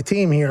 It was my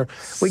team here.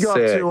 We go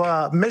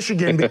up to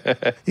Michigan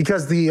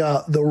because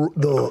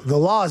the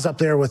laws up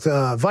there with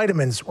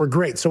vitamins were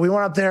great. So we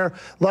went up there,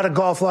 a lot of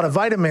golf, a lot of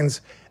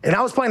vitamins. And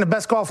I was playing the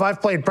best golf I've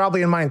played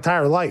probably in my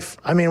entire life.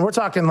 I mean, we're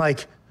talking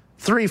like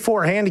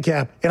 3-4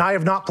 handicap, and I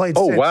have not played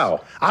since. Oh,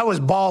 wow. I was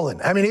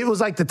balling. I mean, it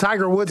was like the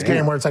Tiger Woods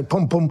game where it's like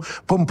boom, boom,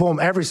 boom, boom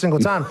every single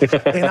time.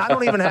 And I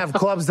don't even have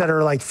clubs that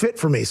are like fit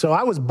for me. So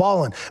I was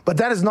balling. But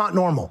that is not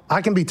normal.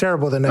 I can be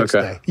terrible the next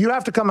day. You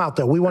have to come out,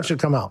 though. We want you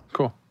to come out.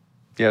 Cool.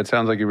 Yeah, it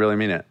sounds like you really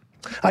mean it.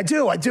 I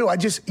do. I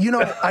just, you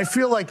know, I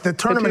feel like the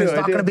tournament is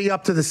not going to be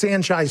up to the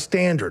Sanchez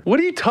standard. What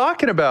are you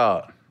talking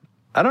about?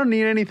 I don't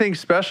need anything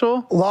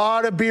special. A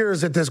lot of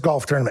beers at this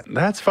golf tournament.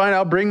 That's fine.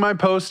 I'll bring my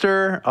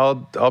poster.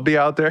 I'll be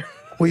out there.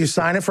 Will you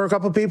sign it for a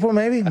couple of people,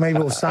 maybe? Maybe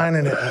we'll sign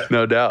it.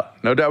 No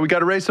doubt. No doubt. We got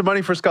to raise some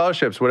money for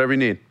scholarships, whatever you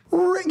need.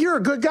 You're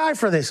a good guy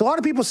for this. A lot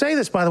of people say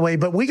this, by the way,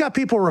 but we got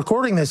people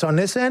recording this on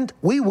this end.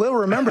 We will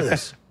remember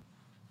this.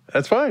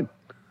 That's fine.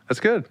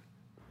 That's good.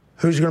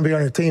 Who's going to be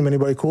on your team?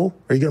 Anybody cool?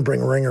 Or are you going to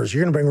bring ringers?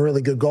 You're going to bring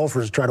really good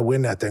golfers to try to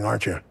win that thing,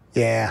 aren't you?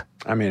 Yeah.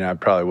 I mean, I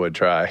probably would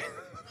try.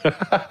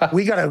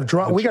 We got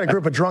a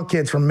group of drunk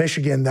kids from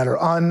Michigan that are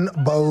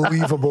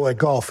unbelievable at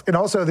golf. And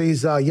also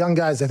these young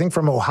guys, I think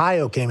from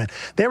Ohio, came in.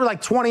 They were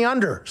like 20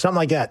 under, something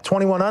like that,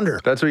 21 under.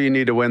 That's what you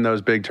need to win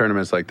those big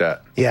tournaments like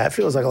that. Yeah, it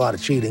feels like a lot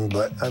of cheating,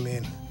 but I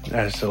mean.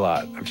 That's a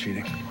lot of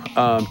cheating.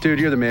 Dude,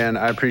 you're the man.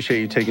 I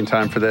appreciate you taking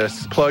time for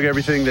this. Plug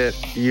everything that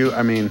you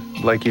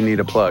need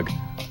a plug.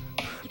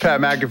 Pat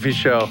McAfee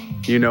Show,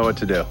 you know what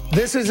to do.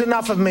 This is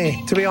enough of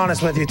me, to be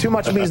honest with you. Too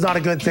much of me is not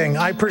a good thing.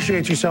 I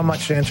appreciate you so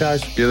much,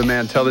 Sanchez. You're the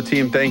man. Tell the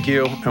team thank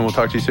you, and we'll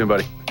talk to you soon,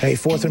 buddy. Hey,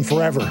 fourth and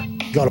forever.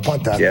 Got to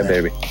punt that thing. Yeah,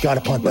 baby. Got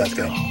to punt that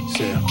thing.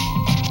 See ya.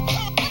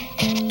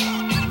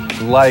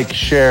 Like,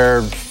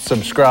 share,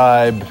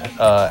 subscribe,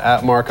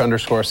 at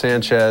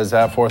Mark_Sanchez,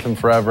 at Fourth and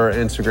Forever,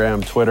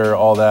 Instagram, Twitter,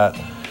 all that.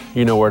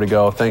 You know where to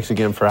go. Thanks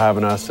again for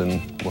having us,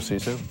 and we'll see you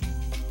soon.